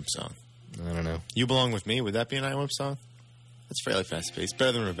an iWimp song? I don't know. You Belong With Me, would that be an iWimp song? That's fairly fast-paced.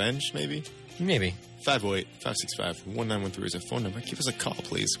 Better than Revenge, maybe? Maybe. 508-565-1913 is our phone number. Give us a call,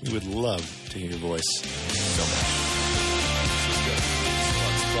 please. We would love to hear your voice so much.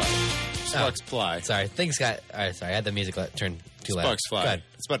 Sparks Fly. Sorry, things got. All right, sorry, I had the music turned too loud. Sparks Fly. Go ahead.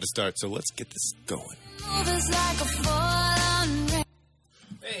 It's about to start, so let's get this going.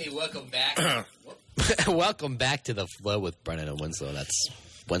 Hey, welcome back. Welcome back to The Flow with Brendan and Winslow. That's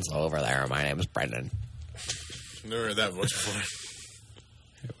Winslow over there. My name is Brendan. Never heard that voice before.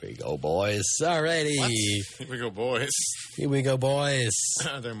 Here we go, boys. Alrighty. What? Here we go, boys. Here we go, boys.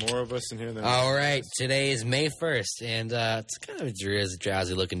 Are there more of us in here than All right, today is May 1st, and it's kind of a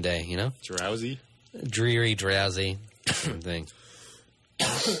drowsy-looking day, you know? drowsy? Dreary, drowsy, same thing.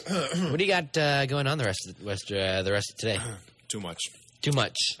 What do you got going on the rest of today? Too much. Too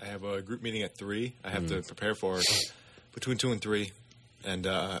much. I have a group meeting at 3. I have to prepare for between 2 and 3. And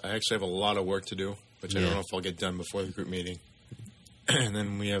I actually have a lot of work to do, which I don't know if I'll get done before the group meeting. And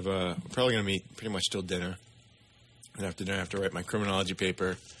then we have we're probably going to meet pretty much till dinner. And after dinner, I have to write my criminology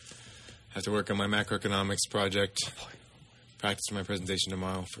paper. I have to work on my macroeconomics project. Practice for my presentation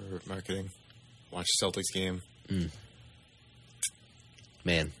tomorrow for marketing. Watch the Celtics game.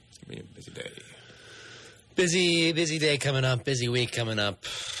 Man. It's going to be a busy day. Busy day coming up. Busy week coming up.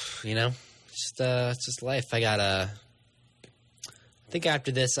 You know? It's just life. I think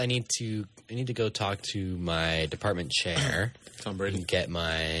after this, I need to go talk to my department chair. Tom Brady. And get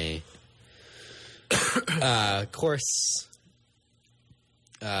my course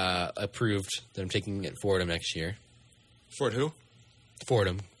approved that I'm taking at Fordham next year. Ford who?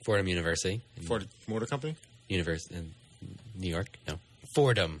 Fordham University. Ford Motor Company? University in New York. No,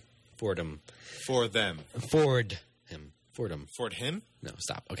 Fordham. For them. Fordham. Ford him? No,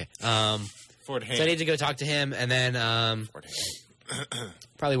 stop. Okay. Ford him. So I need to go talk to him, and then Ford him.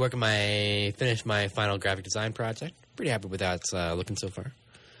 probably finish my final graphic design project. Pretty happy with how it's looking so far.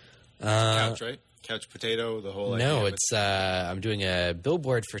 Couch, right? Couch potato, the whole idea. No, it's I'm doing a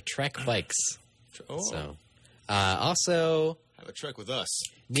billboard for Trek Bikes. Oh. So also Have a trek with us.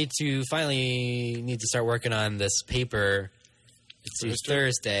 need to start working on this paper. It's due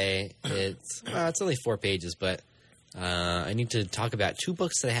Thursday. It's only 4 pages, but I need to talk about 2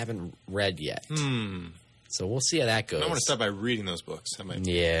 books that I haven't read yet. So we'll see how that goes. I want to start by reading those books.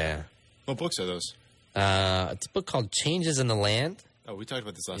 Yeah. What books are those? It's a book called Changes in the Land. Oh, we talked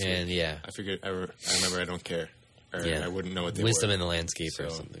about this last And week. yeah. I figured, I remember I don't care. Or Yeah. I wouldn't know what they Wisdom were. in the Landscape or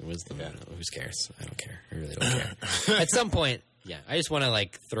So, something. Wisdom. yeah. Who cares? I don't care. I really don't care. At some point, yeah. I just want to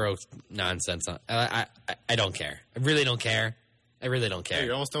like throw nonsense on. I don't care. I really don't care. I really don't care. Hey,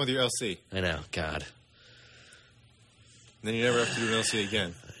 you're almost done with your LC. I know. God. Then you never have to do an LC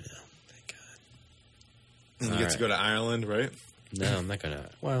again. I know. Thank God. And you All get right. to go to Ireland, right? No, I'm not gonna.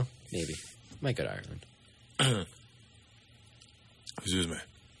 Well, maybe. Might go to Ireland. Excuse me.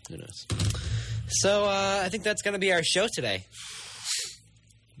 Who knows? So I think that's gonna be our show today.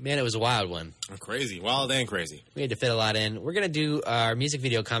 Man, it was a wild one. Crazy. Wild and crazy. We had to fit a lot in. We're gonna do our music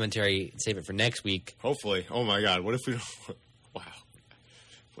video commentary. Save it for next week. Hopefully. Oh, my God. What if we don't... Wow.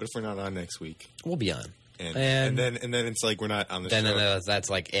 What if we're not on next week? We'll be on. And then it's like we're not on the show. Then that's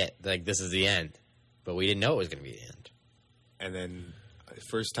like it. Like this is the end. But we didn't know it was going to be the end. And then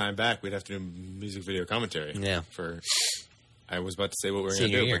first time back, we'd have to do music video commentary. Yeah. I was about to say what we were going to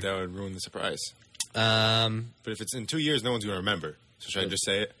Senior do, year. but that would ruin the surprise. But But if it's in 2 years, no one's going to remember. So should I just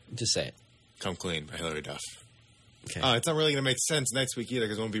say it? just say it. Come Clean by Hilary Duff. Okay. It's not really going to make sense next week either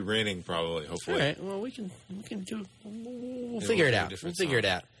because it won't be raining probably, All hopefully. right. Well, we can do. We'll It figure won't it be a out. We'll different figure it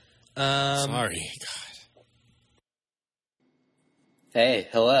song. out. Sorry. God. Hey,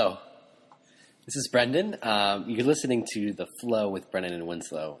 hello. This is Brendan. You're listening to The Flow with Brendan and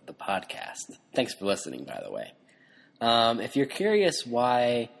Winslow, the podcast. Thanks for listening, by the way. If you're curious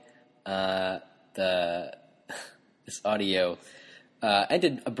why this audio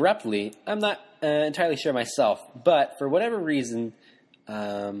ended abruptly, I'm not entirely sure myself. But for whatever reason,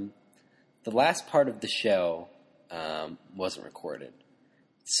 the last part of the show wasn't recorded.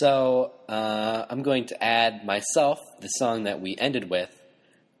 So I'm going to add myself the song that we ended with,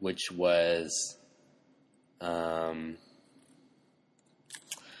 which was oh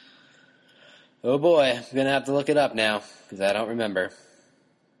boy, I'm going to have to look it up now because I don't remember.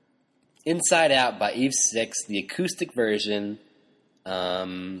 Inside Out by Eve 6, the acoustic version.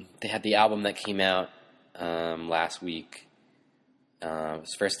 They had the album that came out last week. It was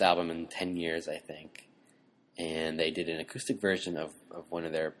the first album in 10 years, I think. And they did an acoustic version of one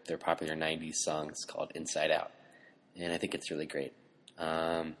of their popular 90s songs called Inside Out. And I think it's really great.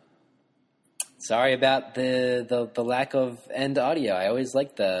 Sorry about the lack of end audio. I always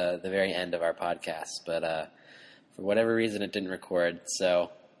like the very end of our podcast, but for whatever reason it didn't record.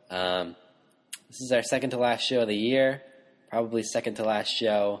 So this is our second to last show of the year. Probably second to last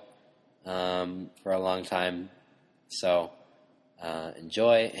show for a long time. So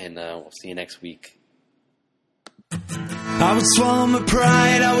enjoy, and we'll see you next week. I would swallow my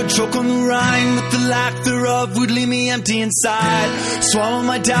pride, I would choke on the rind, but the lack thereof would leave me empty inside. Swallow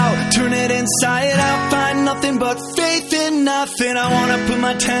my doubt, turn it inside out, find nothing but faith in nothing. I wanna put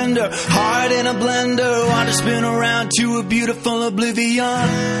my tender heart in a blender, wanna spin around to a beautiful oblivion.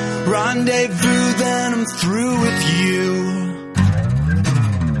 Rendezvous, then I'm through with you.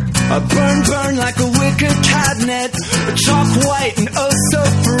 I burn like a wicker cabinet, chalk white and oh so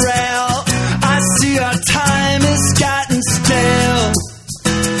frail. I see our time has gotten stale.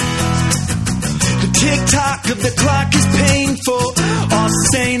 The tick-tock of the clock is painful, all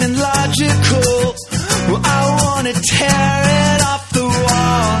sane and logical. Well, I wanna tear it off the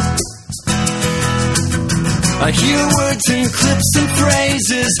wall. I hear words and clips and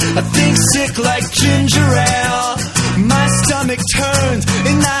phrases, I think sick like ginger ale. My stomach turns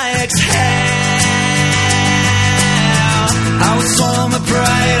and I exhale. I would swallow my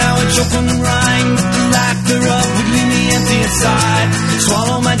pride, I would choke on the rind, but the lack thereof would leave me empty inside.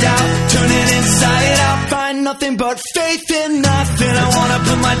 Swallow my doubt, turn it inside out, find nothing but faith in nothing. I wanna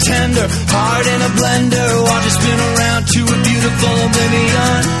put my tender heart in a blender, watch it spin around to a beautiful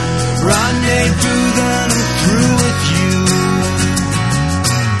oblivion. Rendezvous, then I'm through with you.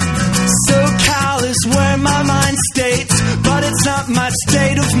 So callous where my mind states, but it's not my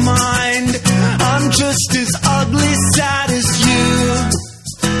state of mind. I'm just as ugly sad as you.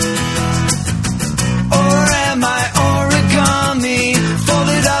 Or am I origami,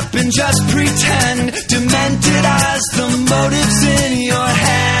 folded up and just pretend, demented as the motives in your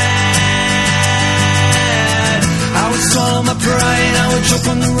head. I would swallow my pride, I would choke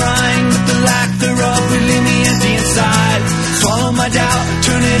on the rind, but the lack thereof would leave me empty inside. Swallow my doubt,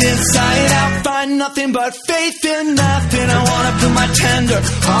 turn it inside out, find nothing but faith in nothing. I wanna put my tender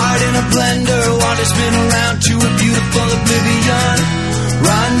heart in a blender, water spin around to a beautiful oblivion.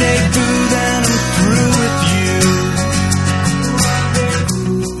 Rendezvous, then I'm through with you.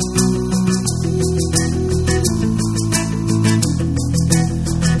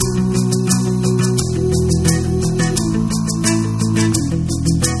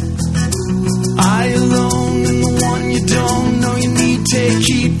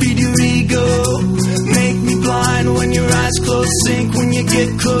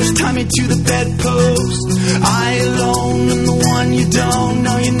 close, tie me to the bedpost. I alone am the one you don't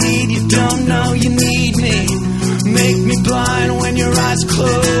know you need. You don't know you need me. Make me blind when your eyes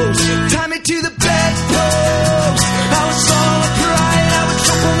close. Tie me to the bedpost. I was full of pride, I would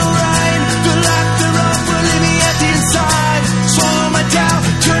jump on the ride. The laughter of will leave me empty inside. Swallow my doubt,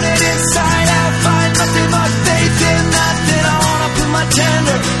 turn it inside out. Find nothing but faith in nothing. I wanna put my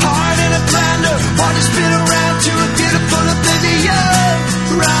tender heart in a blender. Want to spin around to a beautiful oblivion.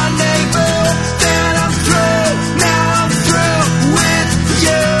 Rendezvous, then I'm through. Now I'm through with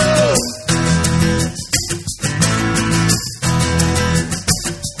you.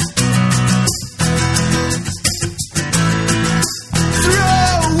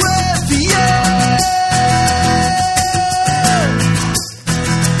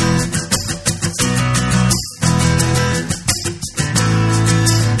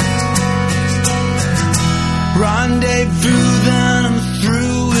 Rendezvous, then I'm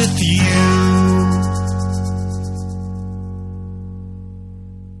through with you.